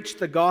preached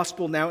the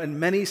gospel now in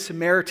many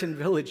Samaritan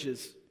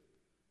villages.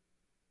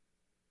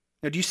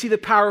 Now, do you see the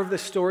power of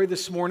this story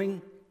this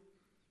morning?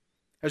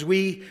 As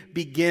we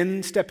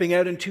begin stepping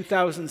out in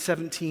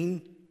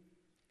 2017,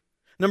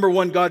 number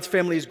one, God's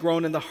family has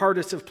grown in the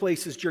hardest of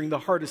places during the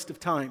hardest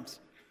of times.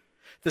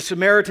 The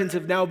Samaritans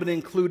have now been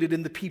included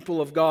in the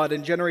people of God,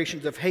 and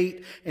generations of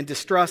hate and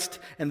distrust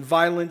and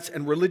violence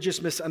and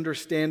religious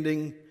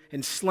misunderstanding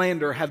and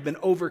slander have been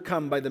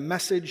overcome by the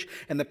message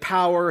and the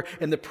power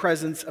and the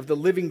presence of the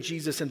living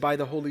Jesus and by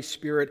the Holy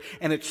Spirit.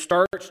 And it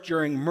starts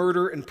during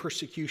murder and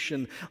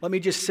persecution. Let me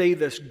just say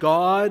this.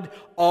 God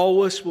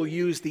always will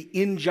use the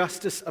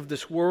injustice of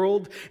this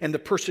world and the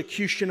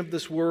persecution of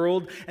this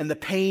world and the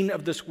pain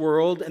of this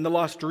world and the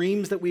lost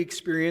dreams that we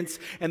experience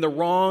and the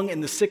wrong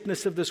and the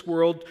sickness of this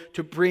world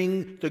to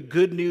bring the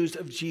good news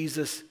of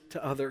Jesus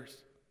to others.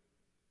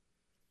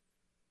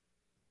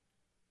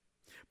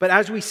 But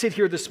as we sit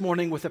here this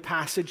morning with a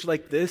passage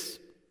like this,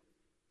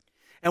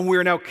 and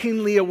we're now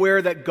keenly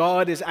aware that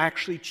God is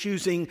actually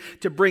choosing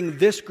to bring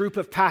this group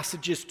of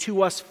passages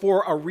to us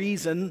for a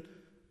reason,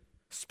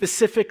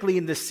 specifically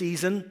in this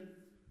season,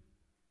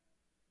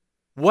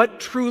 what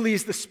truly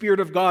is the Spirit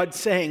of God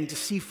saying to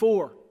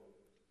C4?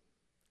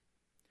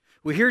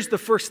 Well, here's the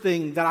first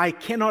thing that I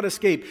cannot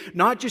escape,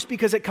 not just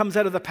because it comes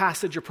out of the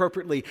passage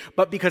appropriately,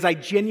 but because I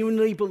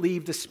genuinely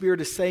believe the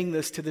Spirit is saying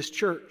this to this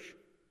church.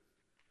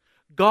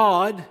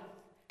 God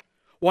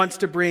wants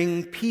to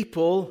bring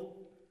people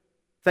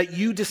that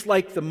you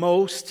dislike the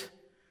most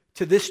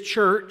to this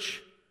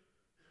church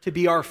to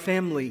be our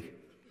family.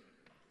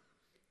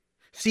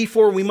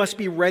 C4, we must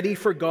be ready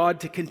for God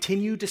to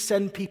continue to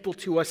send people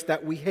to us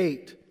that we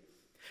hate,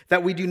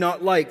 that we do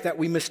not like, that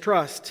we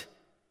mistrust.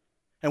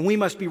 And we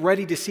must be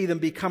ready to see them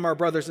become our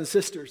brothers and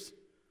sisters.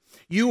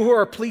 You who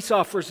are police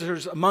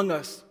officers among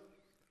us,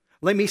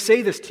 let me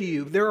say this to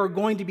you. There are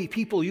going to be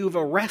people you have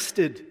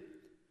arrested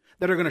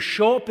that are going to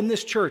show up in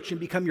this church and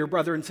become your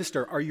brother and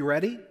sister. Are you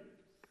ready?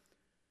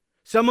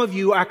 Some of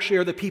you actually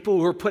are the people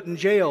who are put in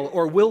jail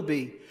or will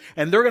be.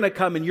 And they're going to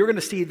come and you're going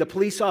to see the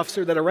police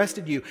officer that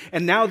arrested you.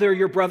 And now they're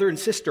your brother and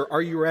sister.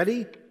 Are you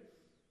ready?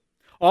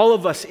 All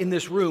of us in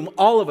this room,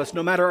 all of us,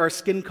 no matter our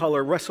skin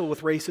color, wrestle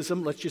with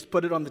racism. Let's just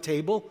put it on the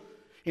table.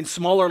 In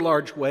small or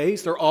large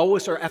ways. There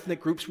always are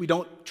ethnic groups we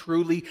don't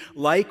truly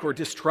like or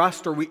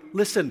distrust.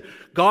 Listen,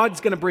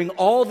 God's going to bring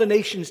all the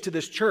nations to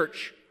this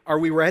church. Are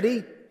we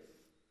ready?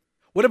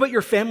 What about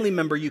your family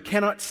member you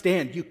cannot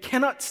stand? You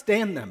cannot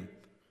stand them.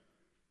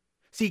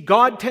 See,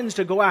 God tends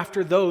to go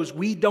after those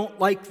we don't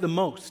like the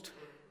most.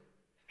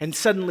 And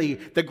suddenly,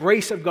 the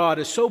grace of God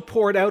is so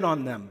poured out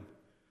on them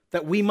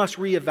that we must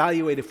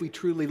reevaluate if we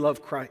truly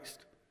love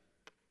Christ.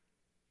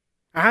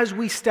 As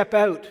we step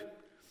out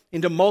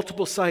into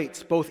multiple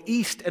sites, both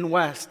east and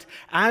west,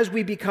 as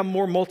we become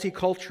more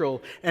multicultural,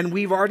 and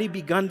we've already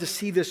begun to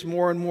see this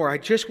more and more. I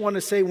just want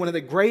to say one of the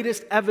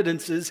greatest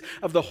evidences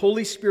of the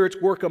Holy Spirit's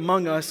work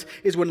among us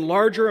is when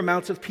larger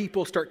amounts of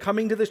people start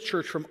coming to this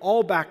church from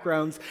all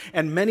backgrounds,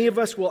 and many of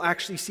us will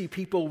actually see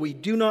people we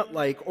do not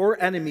like or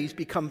enemies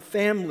become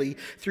family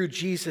through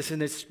Jesus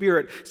and His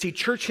Spirit. See,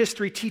 church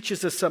history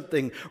teaches us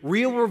something.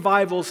 Real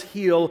revivals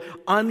heal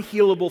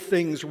unhealable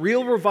things.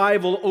 Real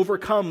revival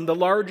overcome the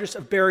largest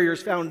of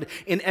barriers found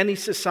in any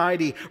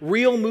society.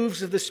 Real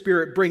moves of the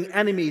Spirit bring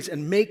enemies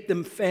and make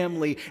them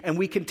family, and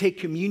we can take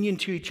communion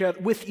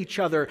with each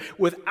other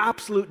with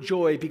absolute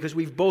joy because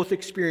we've both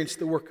experienced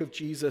the work of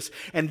Jesus.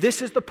 And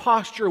this is the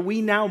posture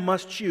we now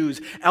must choose.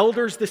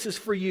 Elders, this is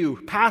for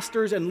you.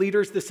 Pastors and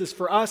leaders, this is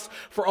for us,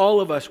 for all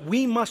of us.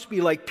 We must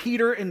be like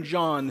Peter and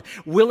John,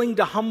 willing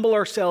to humble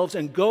ourselves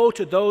and go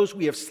to those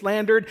we have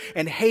slandered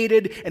and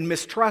hated and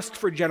mistrust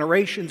for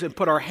generations and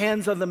put our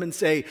hands on them and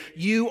say,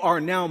 you are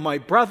now my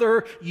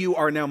brother, you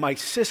are now my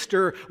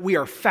sister, we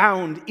are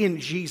found in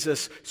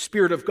Jesus.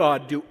 Spirit of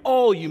God, do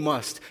all you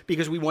must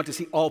because we want to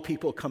see all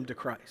people come to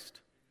Christ.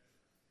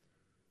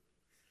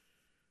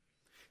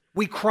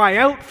 We cry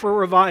out for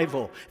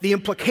revival. The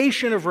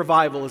implication of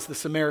revival is the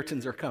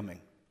Samaritans are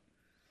coming.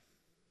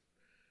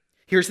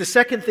 Here's the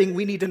second thing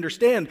we need to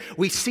understand.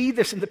 We see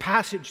this in the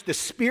passage. The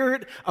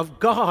Spirit of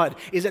God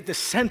is at the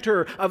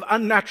center of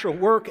unnatural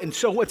work. And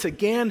so once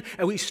again,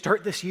 and we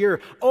start this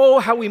year, oh,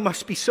 how we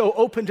must be so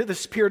open to the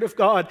Spirit of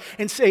God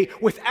and say,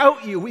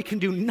 without you, we can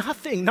do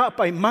nothing, not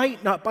by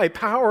might, not by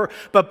power,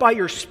 but by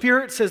your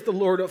Spirit, says the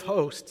Lord of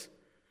hosts.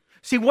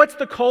 See, what's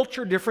the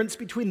culture difference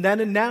between then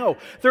and now?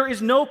 There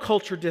is no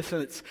culture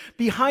difference.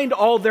 Behind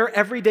all their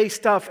everyday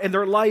stuff and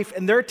their life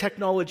and their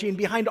technology, and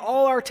behind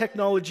all our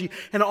technology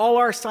and all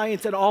our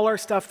science and all our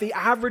stuff, the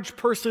average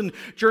person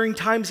during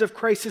times of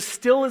crisis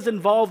still is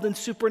involved in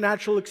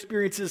supernatural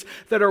experiences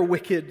that are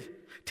wicked.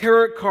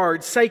 Tarot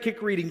cards,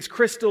 psychic readings,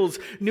 crystals,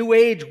 New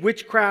Age,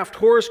 witchcraft,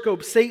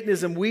 horoscopes,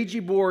 Satanism,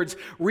 Ouija boards,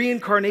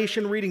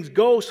 reincarnation readings,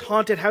 ghosts,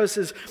 haunted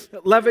houses,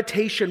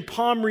 levitation,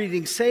 palm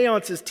readings,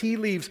 seances, tea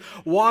leaves,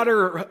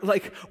 water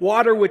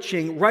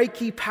witching,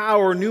 Reiki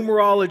power,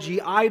 numerology,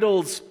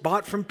 idols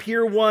bought from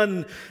Pier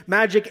 1,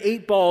 magic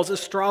 8 balls,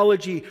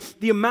 astrology.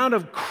 The amount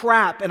of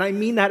crap, and I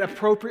mean that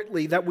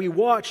appropriately, that we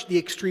watch, the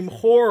extreme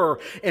horror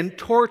and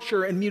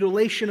torture and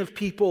mutilation of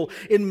people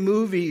in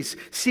movies,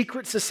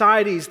 secret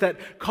societies that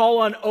call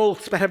on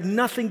oaths but have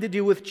nothing to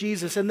do with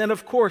Jesus. And then,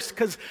 of course,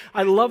 because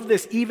I love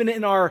this, even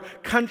in our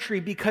country,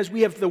 because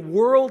we have the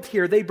world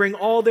here, they bring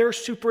all their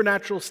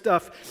supernatural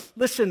stuff.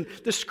 Listen,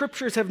 the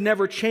scriptures have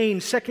never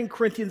changed. 2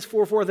 Corinthians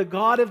 4:4, the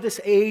God of this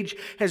age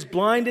has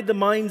blinded the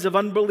minds of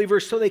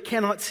unbelievers so they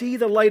cannot see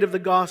the light of the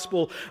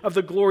gospel of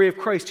the glory of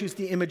Christ, who's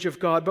the image of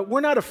God. But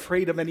we're not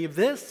afraid of any of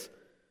this.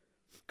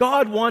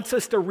 God wants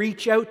us to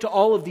reach out to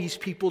all of these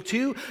people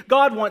too.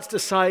 God wants to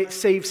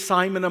save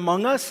Simon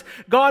among us.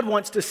 God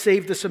wants to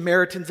save the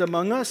Samaritans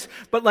among us.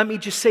 But let me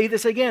just say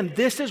this again.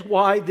 This is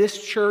why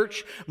this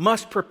church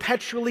must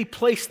perpetually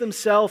place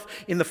themselves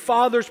in the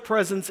Father's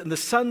presence and the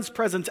Son's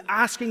presence,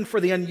 asking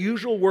for the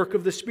unusual work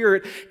of the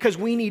Spirit, because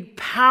we need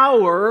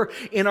power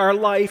in our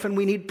life and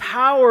we need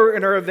power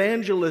in our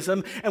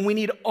evangelism and we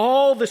need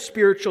all the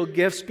spiritual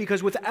gifts,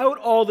 because without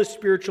all the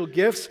spiritual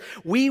gifts,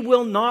 we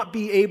will not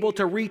be able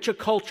to reach a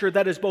culture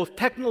that is both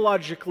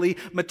technologically,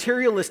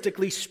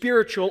 materialistically,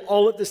 spiritual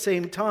all at the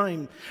same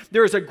time.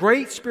 There is a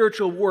great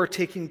spiritual war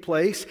taking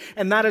place,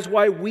 and that is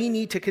why we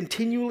need to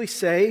continually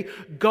say,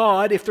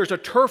 God, if there's a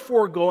turf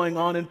war going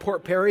on in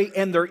Port Perry,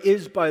 and there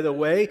is, by the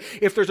way,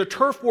 if there's a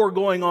turf war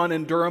going on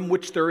in Durham,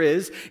 which there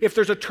is, if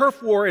there's a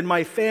turf war in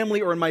my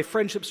family or in my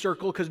friendship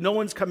circle because no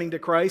one's coming to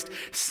Christ,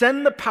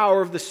 send the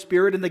power of the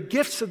Spirit and the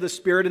gifts of the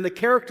Spirit and the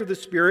character of the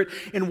Spirit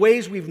in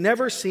ways we've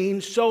never seen,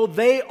 so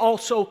they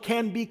also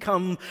can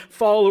become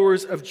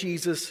followers of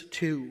Jesus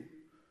too.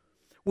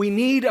 We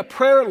need a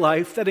prayer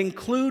life that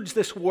includes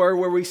this war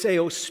where we say,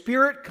 oh,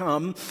 Spirit,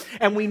 come,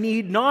 and we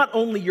need not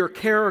only your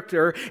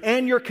character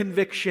and your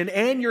conviction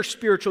and your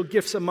spiritual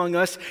gifts among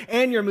us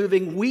and your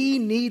moving, we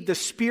need the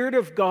Spirit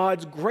of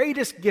God's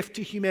greatest gift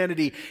to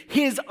humanity,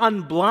 His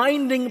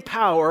unblinding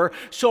power,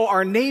 so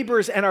our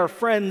neighbors and our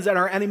friends and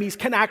our enemies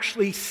can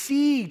actually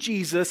see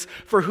Jesus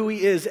for who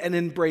He is and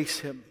embrace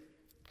Him.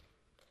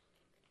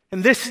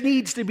 And this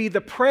needs to be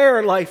the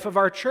prayer life of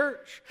our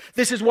church.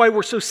 This is why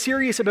we're so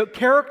serious about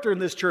character in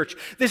this church.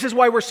 This is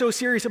why we're so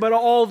serious about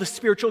all the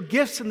spiritual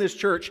gifts in this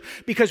church,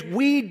 because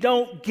we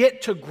don't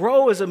get to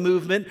grow as a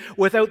movement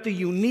without the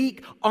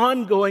unique,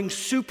 ongoing,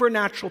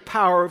 supernatural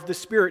power of the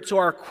Spirit. So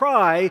our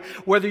cry,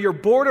 whether you're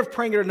bored of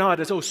praying it or not,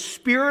 is, "Oh,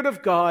 Spirit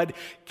of God,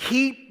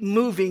 keep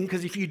moving,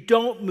 because if you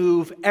don't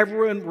move,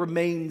 everyone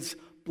remains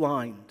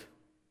blind."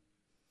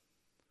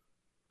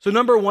 So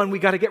number one, we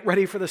got to get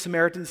ready for the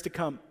Samaritans to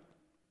come.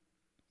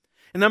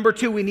 And number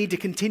two, we need to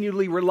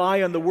continually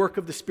rely on the work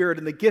of the Spirit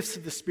and the gifts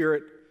of the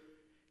Spirit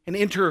and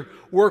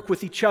interwork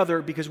with each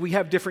other, because we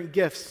have different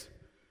gifts.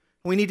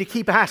 We need to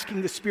keep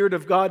asking the Spirit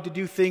of God to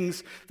do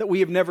things that we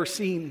have never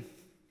seen.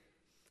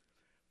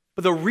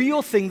 But the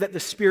real thing that the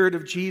Spirit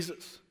of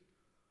Jesus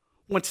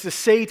wants to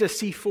say to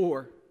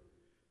C4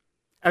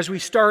 as we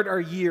start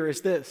our year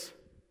is this: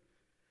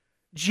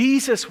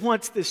 Jesus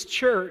wants this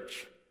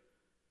church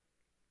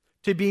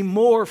to be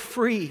more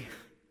free,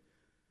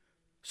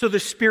 so the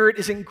Spirit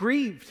isn't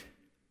grieved.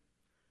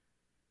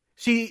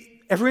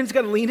 See, everyone's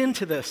got to lean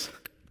into this.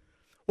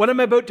 What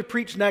I'm about to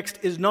preach next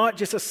is not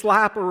just a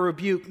slap or a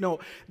rebuke. No,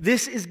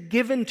 this is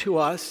given to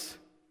us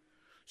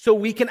so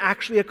we can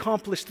actually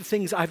accomplish the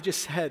things I've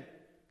just said.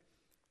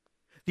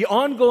 The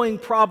ongoing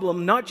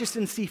problem, not just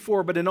in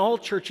C4, but in all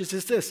churches,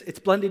 is this: it's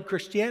blended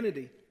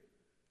Christianity.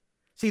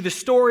 See, the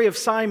story of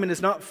Simon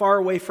is not far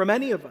away from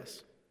any of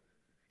us.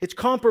 It's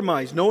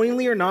compromise.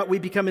 Knowingly or not, we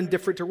become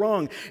indifferent to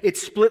wrong.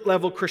 It's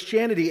split-level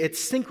Christianity. It's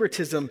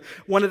syncretism,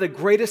 one of the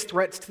greatest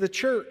threats to the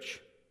church.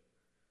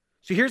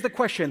 So here's the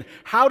question: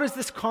 how does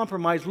this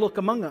compromise look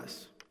among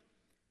us?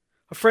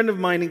 A friend of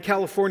mine in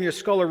California, a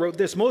scholar, wrote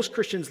this: most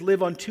Christians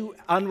live on two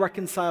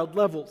unreconciled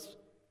levels.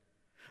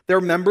 They're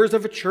members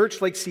of a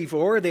church like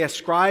C4. They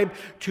ascribe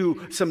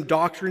to some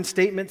doctrine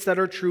statements that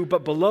are true,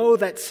 but below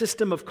that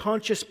system of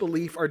conscious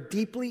belief are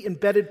deeply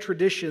embedded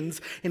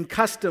traditions and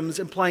customs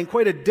implying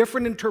quite a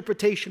different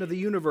interpretation of the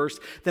universe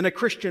than a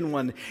Christian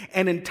one.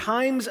 And in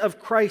times of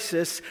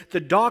crisis, the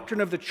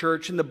doctrine of the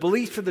church and the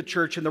beliefs of the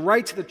church and the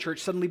rights of the church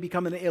suddenly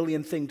become an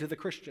alien thing to the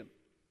Christian.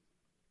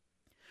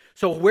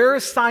 So where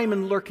is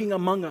Simon lurking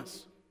among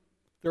us?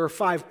 There are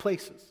 5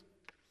 places.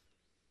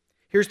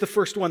 Here's the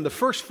first one. The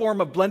first form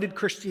of blended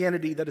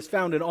Christianity that is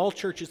found in all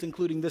churches,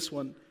 including this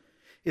one,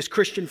 is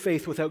Christian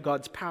faith without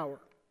God's power.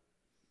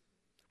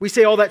 We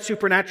say all that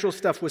supernatural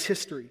stuff was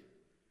history.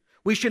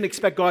 We shouldn't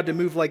expect God to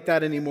move like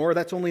that anymore.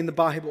 That's only in the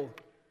Bible.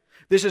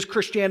 This is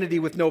Christianity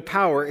with no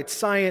power. It's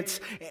science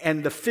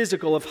and the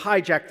physical have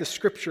hijacked the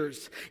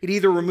scriptures. It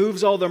either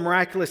removes all the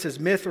miraculous as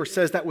myth or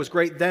says that was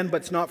great then, but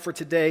it's not for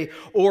today.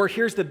 Or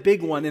here's the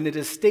big one, and it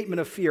is a statement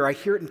of fear. I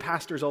hear it in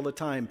pastors all the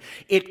time.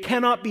 It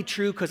cannot be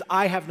true because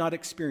I have not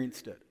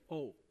experienced it.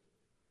 Oh.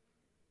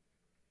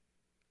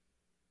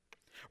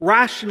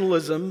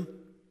 Rationalism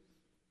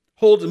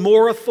holds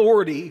more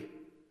authority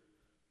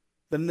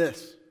than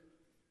this.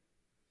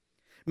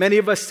 Many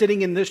of us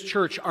sitting in this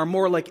church are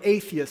more like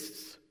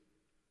atheists.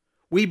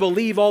 We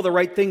believe all the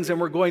right things and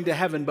we're going to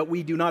heaven, but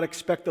we do not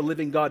expect the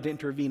living God to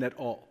intervene at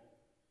all.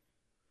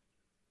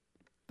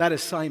 That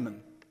is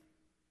Simon.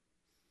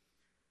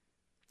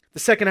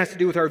 The second has to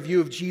do with our view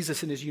of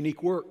Jesus and his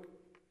unique work.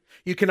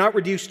 You cannot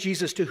reduce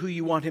Jesus to who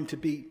you want him to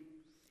be.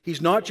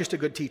 He's not just a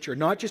good teacher,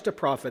 not just a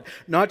prophet,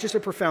 not just a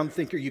profound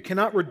thinker. You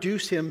cannot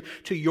reduce him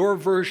to your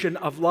version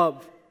of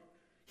love.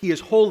 He is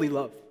holy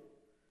love.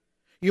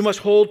 You must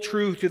hold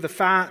true to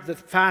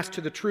fast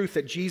to the truth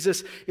that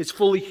Jesus is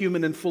fully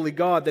human and fully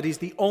God, that he's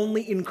the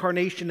only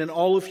incarnation in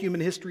all of human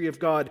history of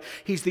God.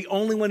 He's the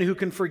only one who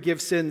can forgive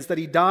sins, that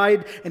he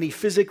died and he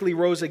physically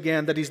rose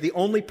again, that he's the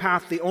only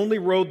path, the only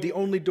road, the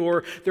only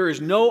door. There is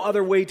no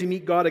other way to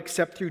meet God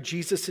except through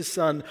Jesus, his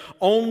son.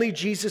 Only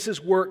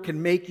Jesus' work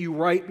can make you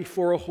right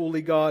before a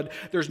holy God.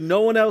 There's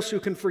no one else who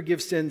can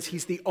forgive sins.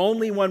 He's the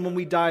only one when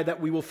we die that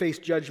we will face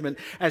judgment.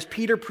 As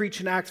Peter preached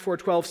in Acts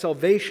 4:12,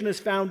 salvation is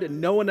found in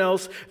no one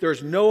else. There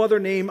is no other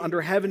name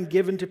under heaven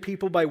given to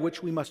people by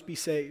which we must be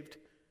saved.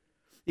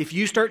 If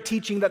you start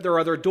teaching that there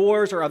are other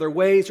doors or other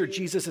ways or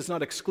Jesus is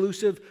not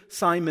exclusive,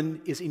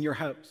 Simon is in your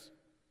house.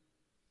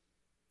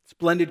 It's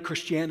blended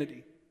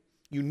Christianity.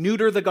 You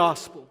neuter the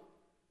gospel.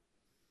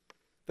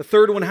 The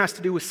third one has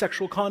to do with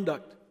sexual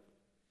conduct.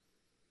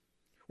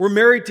 We're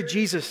married to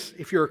Jesus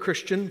if you're a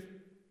Christian.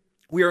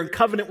 We are in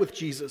covenant with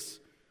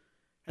Jesus.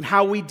 And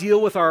how we deal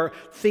with our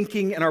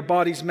thinking and our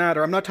bodies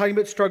matter. I'm not talking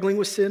about struggling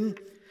with sin.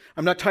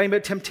 I'm not talking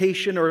about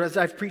temptation, or as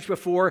I've preached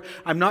before,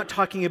 I'm not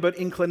talking about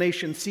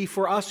inclination. See,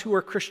 for us who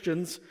are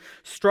Christians,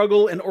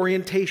 struggle and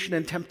orientation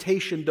and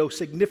temptation, though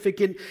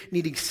significant,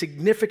 needing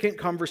significant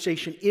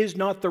conversation, is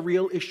not the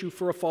real issue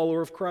for a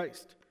follower of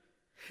Christ.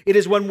 It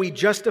is when we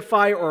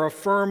justify or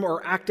affirm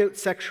or act out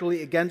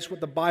sexually against what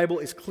the Bible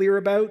is clear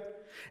about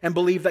and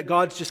believe that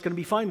God's just going to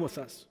be fine with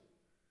us.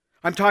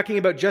 I'm talking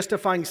about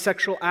justifying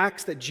sexual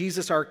acts that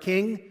Jesus, our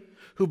King,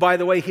 who, by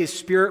the way, his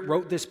Spirit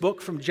wrote this book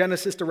from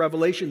Genesis to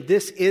Revelation.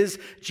 This is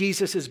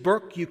Jesus'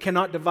 book. You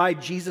cannot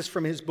divide Jesus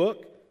from his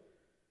book.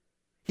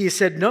 He has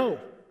said, no.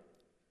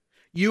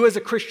 You as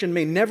a Christian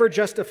may never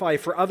justify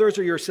for others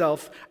or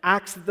yourself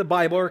acts that the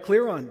Bible are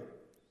clear on.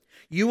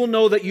 You will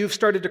know that you've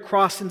started to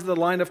cross into the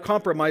line of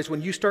compromise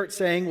when you start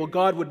saying, well,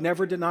 God would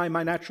never deny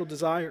my natural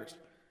desires.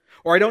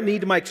 Or I don't need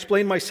to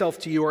explain myself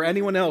to you or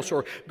anyone else.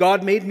 Or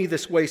God made me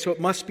this way, so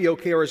it must be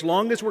okay. Or as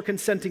long as we're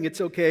consenting,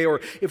 it's okay. Or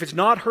if it's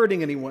not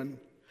hurting anyone.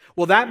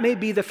 Well, that may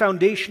be the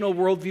foundational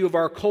worldview of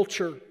our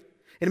culture.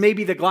 It may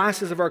be the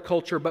glasses of our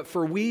culture, but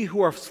for we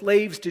who are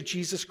slaves to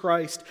Jesus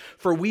Christ,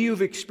 for we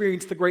who've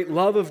experienced the great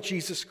love of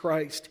Jesus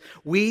Christ,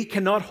 we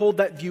cannot hold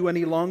that view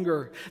any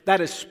longer. That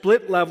is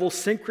split-level,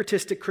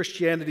 syncretistic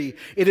Christianity.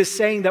 It is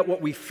saying that what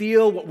we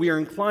feel, what we are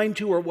inclined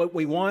to, or what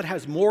we want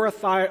has more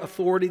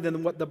authority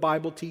than what the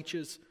Bible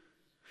teaches.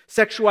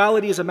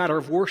 Sexuality is a matter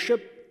of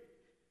worship.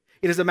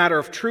 It is a matter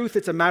of truth.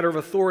 It's a matter of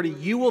authority.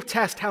 You will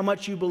test how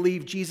much you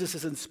believe Jesus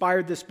has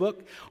inspired this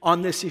book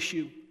on this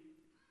issue.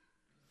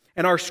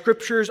 And our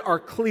scriptures are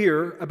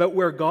clear about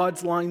where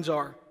God's lines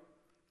are.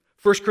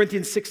 1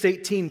 Corinthians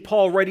 6:18,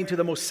 Paul, writing to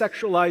the most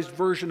sexualized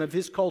version of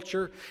his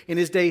culture in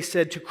his day,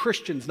 said to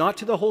Christians, not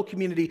to the whole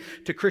community,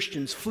 to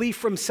Christians, flee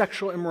from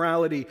sexual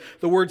immorality.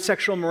 The word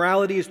sexual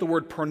immorality is the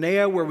word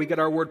porneia, where we get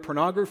our word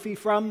pornography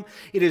from.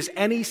 It is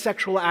any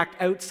sexual act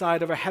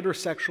outside of a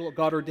heterosexual,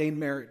 God-ordained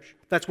marriage.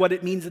 That's what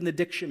it means in the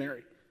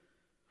dictionary.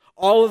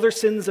 All other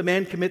sins a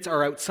man commits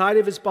are outside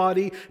of his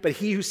body, but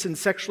he who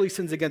sins sexually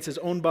sins against his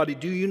own body.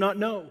 Do you not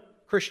know,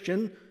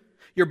 Christian?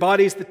 Your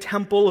body is the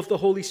temple of the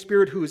Holy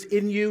Spirit who is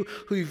in you,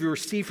 who you've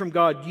received from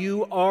God.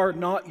 You are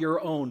not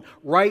your own.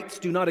 Rights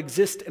do not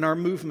exist in our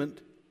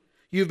movement.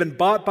 You've been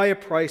bought by a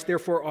price,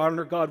 therefore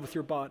honor God with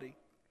your body.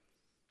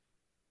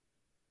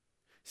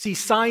 See,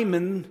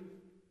 Simon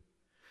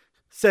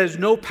says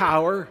no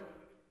power,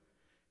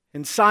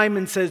 and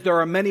Simon says there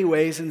are many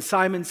ways, and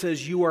Simon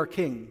says you are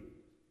king.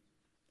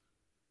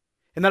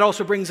 And that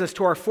also brings us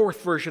to our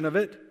fourth version of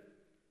it,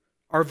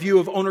 our view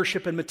of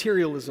ownership and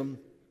materialism.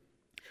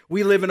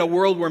 We live in a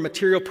world where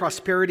material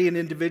prosperity and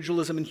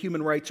individualism and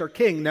human rights are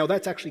king. Now,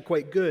 that's actually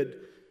quite good.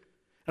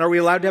 And are we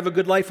allowed to have a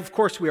good life? Of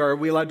course we are. Are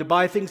we allowed to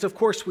buy things? Of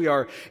course we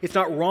are. It's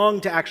not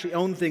wrong to actually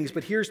own things,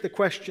 but here's the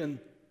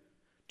question.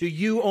 Do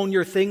you own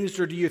your things,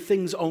 or do your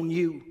things own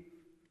you?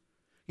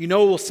 You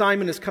know, well,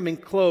 Simon is coming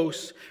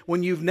close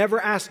when you've never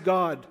asked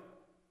God,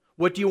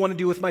 what do you want to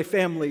do with my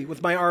family,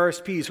 with my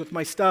RSPs, with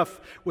my stuff,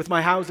 with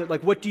my house?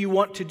 Like, what do you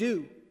want to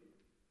do?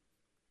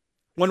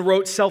 One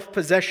wrote,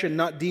 self-possession,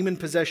 not demon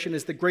possession,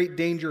 is the great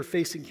danger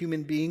facing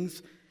human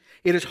beings.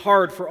 It is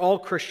hard for all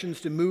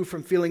Christians to move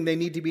from feeling they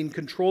need to be in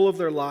control of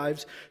their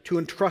lives to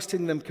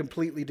entrusting them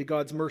completely to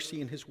God's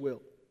mercy and His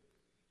will.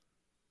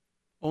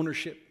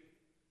 Ownership.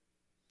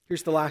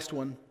 Here's the last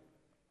one.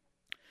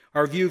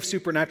 Our view of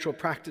supernatural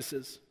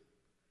practices.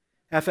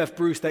 F.F.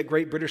 Bruce, that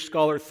great British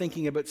scholar,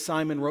 thinking about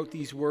Simon, wrote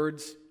these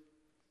words.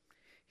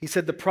 He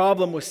said, the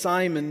problem with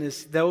Simon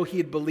is, though he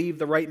had believed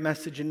the right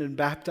message and been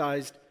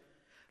baptized,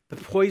 the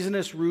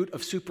poisonous root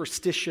of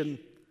superstition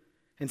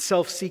and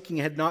self-seeking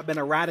had not been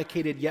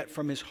eradicated yet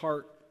from his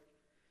heart.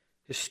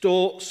 His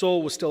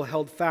soul was still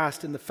held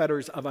fast in the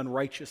fetters of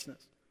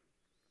unrighteousness.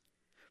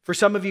 For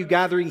some of you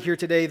gathering here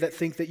today that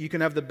think that you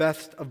can have the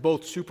best of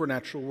both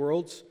supernatural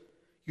worlds,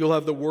 you'll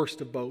have the worst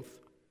of both.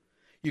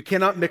 You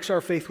cannot mix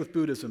our faith with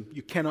Buddhism.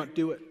 You cannot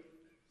do it.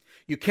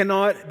 You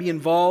cannot be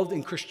involved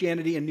in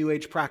Christianity and New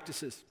Age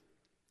practices.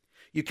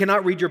 You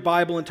cannot read your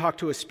Bible and talk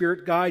to a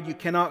spirit guide. You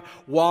cannot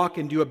walk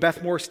and do a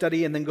Beth Moore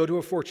study and then go to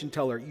a fortune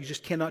teller. You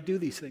just cannot do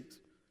these things.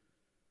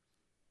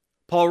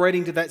 Paul,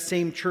 writing to that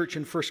same church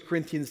in 1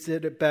 Corinthians,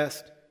 did it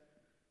best.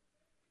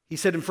 He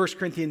said in 1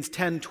 Corinthians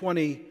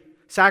 10:20,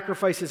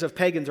 sacrifices of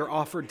pagans are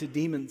offered to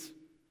demons,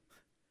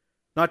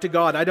 not to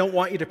God. I don't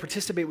want you to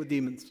participate with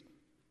demons.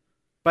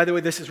 By the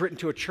way, this is written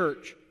to a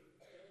church.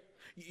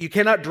 You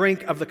cannot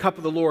drink of the cup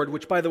of the Lord,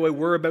 which, by the way,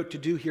 we're about to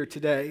do here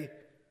today,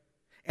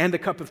 and the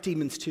cup of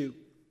demons too.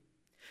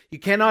 You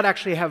cannot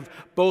actually have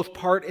both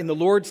part in the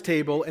Lord's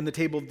table and the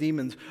table of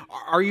demons.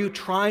 Are you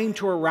trying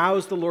to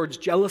arouse the Lord's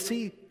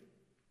jealousy?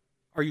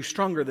 Are you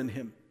stronger than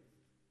Him?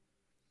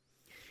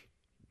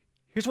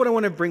 Here's what I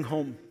want to bring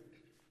home.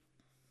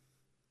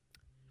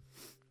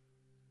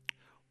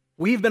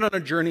 We've been on a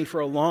journey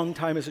for a long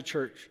time as a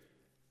church.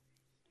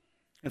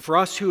 And for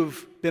us who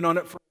have been on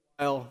it for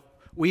a while,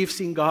 we've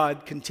seen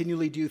God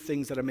continually do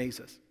things that amaze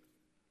us.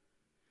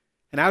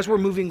 And as we're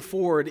moving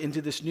forward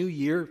into this new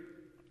year,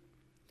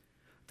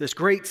 this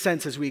great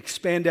sense as we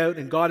expand out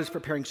and God is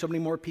preparing so many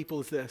more people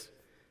is this.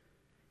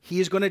 He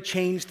is going to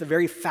change the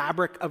very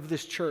fabric of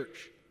this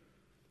church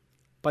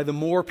by the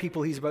more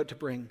people He's about to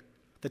bring.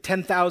 The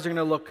 10,000 are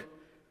going to look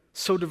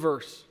so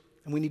diverse,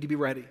 and we need to be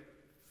ready.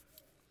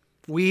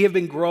 We have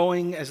been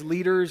growing as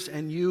leaders,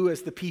 and you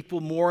as the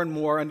people more and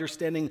more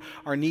understanding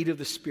our need of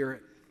the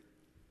Spirit.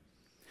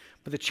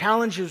 But the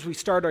challenge as we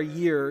start our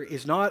year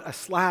is not a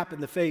slap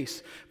in the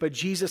face, but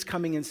Jesus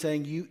coming and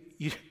saying,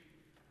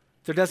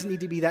 there doesn't need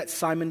to be that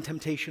Simon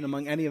temptation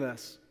among any of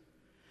us.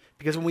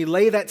 Because when we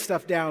lay that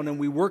stuff down and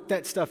we work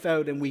that stuff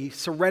out and we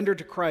surrender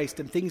to Christ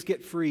and things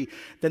get free,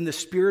 then the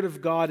Spirit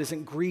of God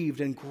isn't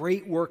grieved and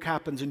great work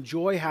happens and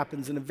joy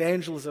happens and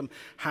evangelism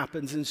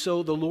happens. And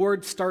so the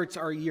Lord starts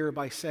our year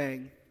by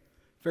saying,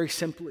 very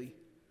simply,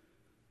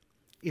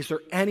 is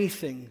there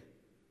anything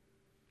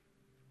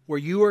where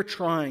you are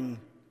trying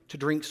to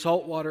drink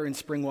salt water and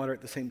spring water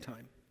at the same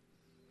time?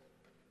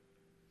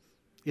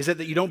 Is it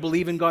that you don't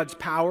believe in God's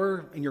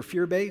power and you're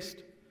fear-based?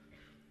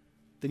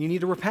 Then you need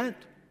to repent.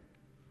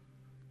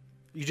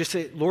 You just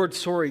say, Lord,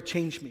 sorry,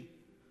 change me.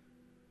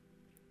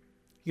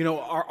 You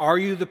know, are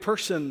you the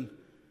person,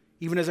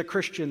 even as a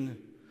Christian,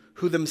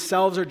 who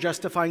themselves are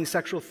justifying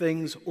sexual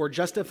things or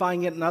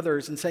justifying it in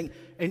others and saying,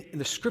 and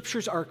the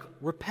scriptures are,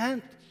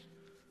 repent.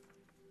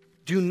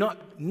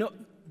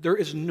 There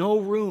is no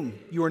room.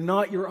 You are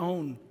not your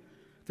own.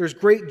 There's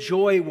great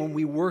joy when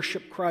we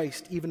worship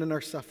Christ, even in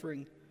our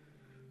suffering.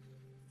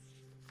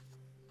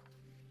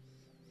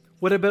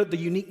 What about the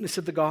uniqueness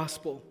of the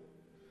gospel?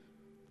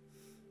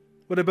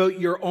 What about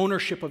your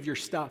ownership of your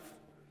stuff?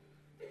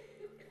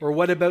 Or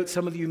what about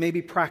some of you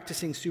maybe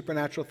practicing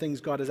supernatural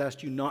things God has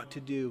asked you not to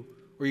do,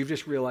 or you've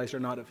just realized are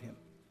not of Him?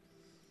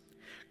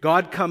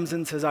 God comes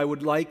and says, I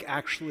would like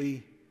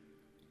actually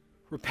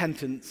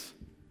repentance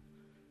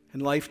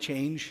and life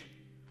change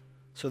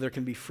so there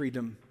can be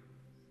freedom.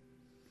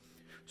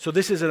 So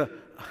this is a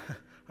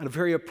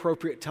very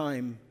appropriate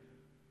time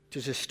to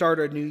just start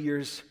our New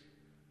Year's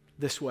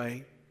this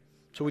way.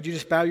 So would you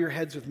just bow your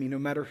heads with me, no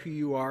matter who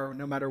you are,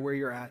 no matter where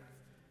you're at,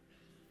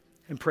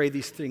 and pray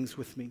these things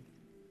with me.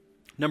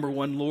 Number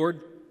one, Lord,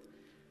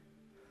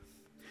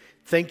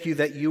 thank you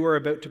that you are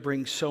about to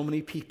bring so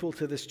many people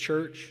to this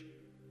church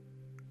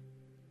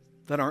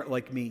that aren't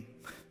like me.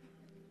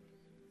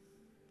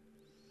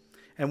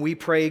 And we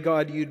pray,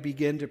 God, you'd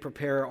begin to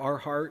prepare our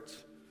hearts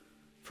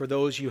for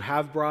those you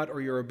have brought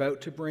or you're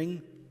about to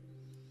bring,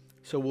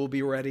 so we'll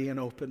be ready and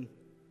open.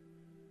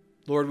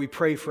 Lord, we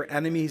pray for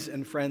enemies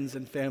and friends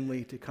and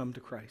family to come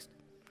to Christ.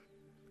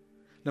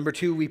 Number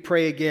two, we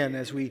pray again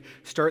as we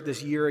start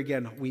this year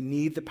again. We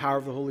need the power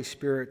of the Holy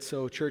Spirit.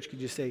 So, church, could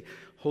you say,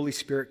 Holy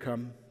Spirit,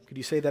 come? Could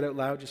you say that out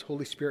loud? Just,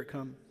 Holy Spirit,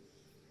 come.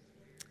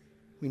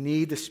 We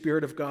need the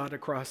Spirit of God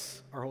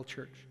across our whole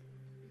church.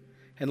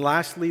 And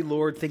lastly,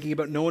 Lord, thinking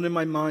about no one in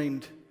my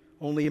mind,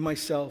 only in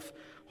myself,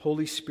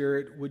 Holy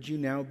Spirit, would you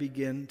now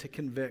begin to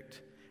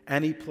convict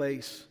any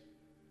place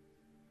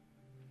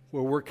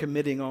where we're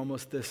committing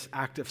almost this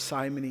act of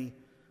simony,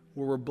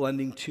 where we're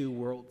blending two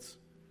worlds.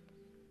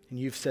 And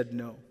you've said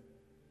no.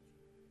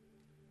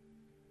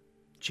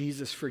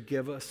 Jesus,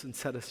 forgive us and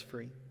set us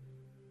free.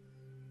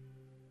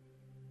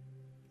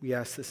 We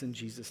ask this in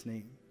Jesus'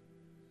 name.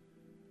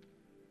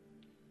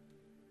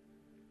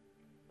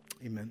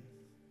 Amen.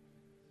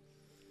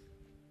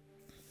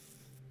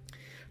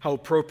 How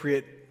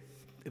appropriate,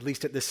 at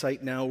least at this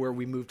site now where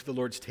we move to the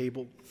Lord's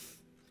table.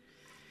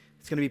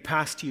 It's going to be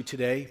passed to you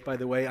today. By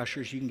the way,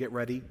 ushers, you can get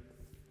ready.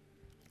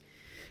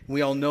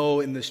 We all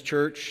know in this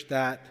church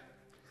that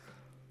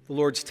the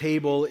Lord's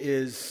table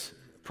is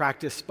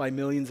practiced by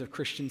millions of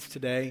Christians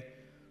today.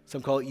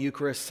 Some call it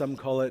Eucharist, some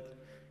call it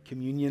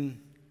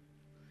communion.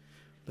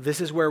 But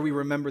this is where we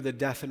remember the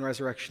death and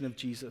resurrection of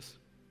Jesus.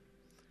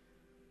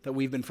 That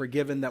we've been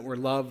forgiven, that we're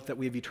loved, that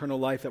we have eternal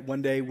life, that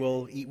one day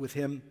we'll eat with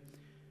Him.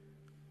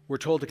 We're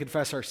told to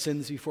confess our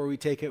sins before we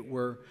take it.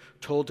 We're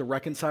told to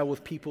reconcile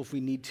with people if we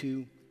need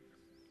to.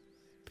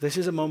 But this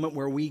is a moment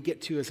where we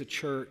get to, as a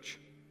church,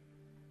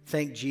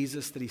 thank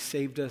Jesus that He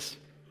saved us,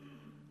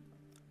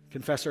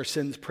 confess our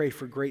sins, pray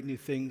for great new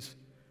things.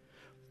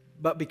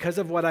 But because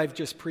of what I've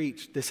just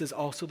preached, this is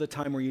also the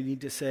time where you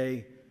need to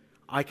say,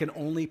 I can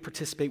only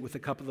participate with the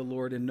cup of the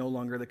Lord and no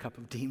longer the cup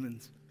of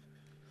demons.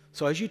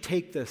 So as you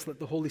take this, let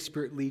the Holy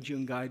Spirit lead you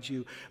and guide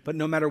you. But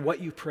no matter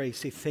what you pray,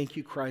 say, thank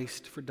you,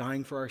 Christ, for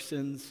dying for our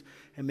sins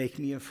and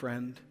making me a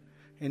friend.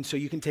 And so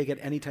you can take it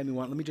anytime you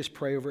want. Let me just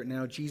pray over it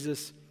now.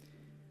 Jesus,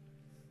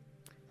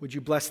 would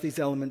you bless these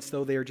elements,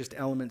 though they are just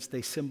elements.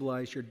 They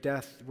symbolize your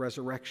death,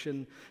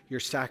 resurrection, your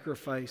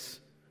sacrifice,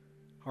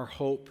 our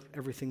hope,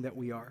 everything that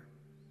we are.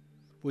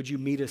 Would you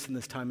meet us in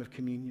this time of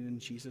communion in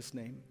Jesus'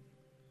 name?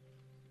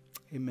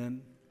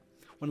 Amen.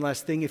 One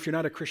last thing. If you're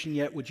not a Christian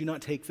yet, would you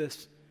not take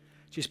this?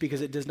 Just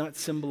because it does not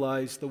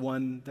symbolize the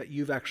one that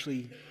you've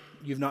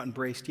not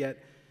embraced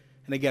yet.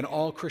 And again,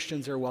 all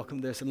Christians are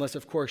welcome to this, unless,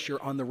 of course,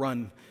 you're on the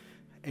run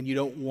and you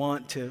don't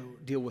want to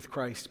deal with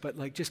Christ.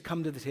 But just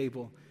come to the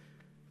table.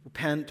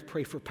 Repent,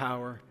 pray for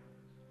power,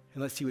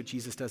 and let's see what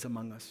Jesus does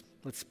among us.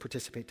 Let's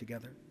participate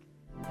together.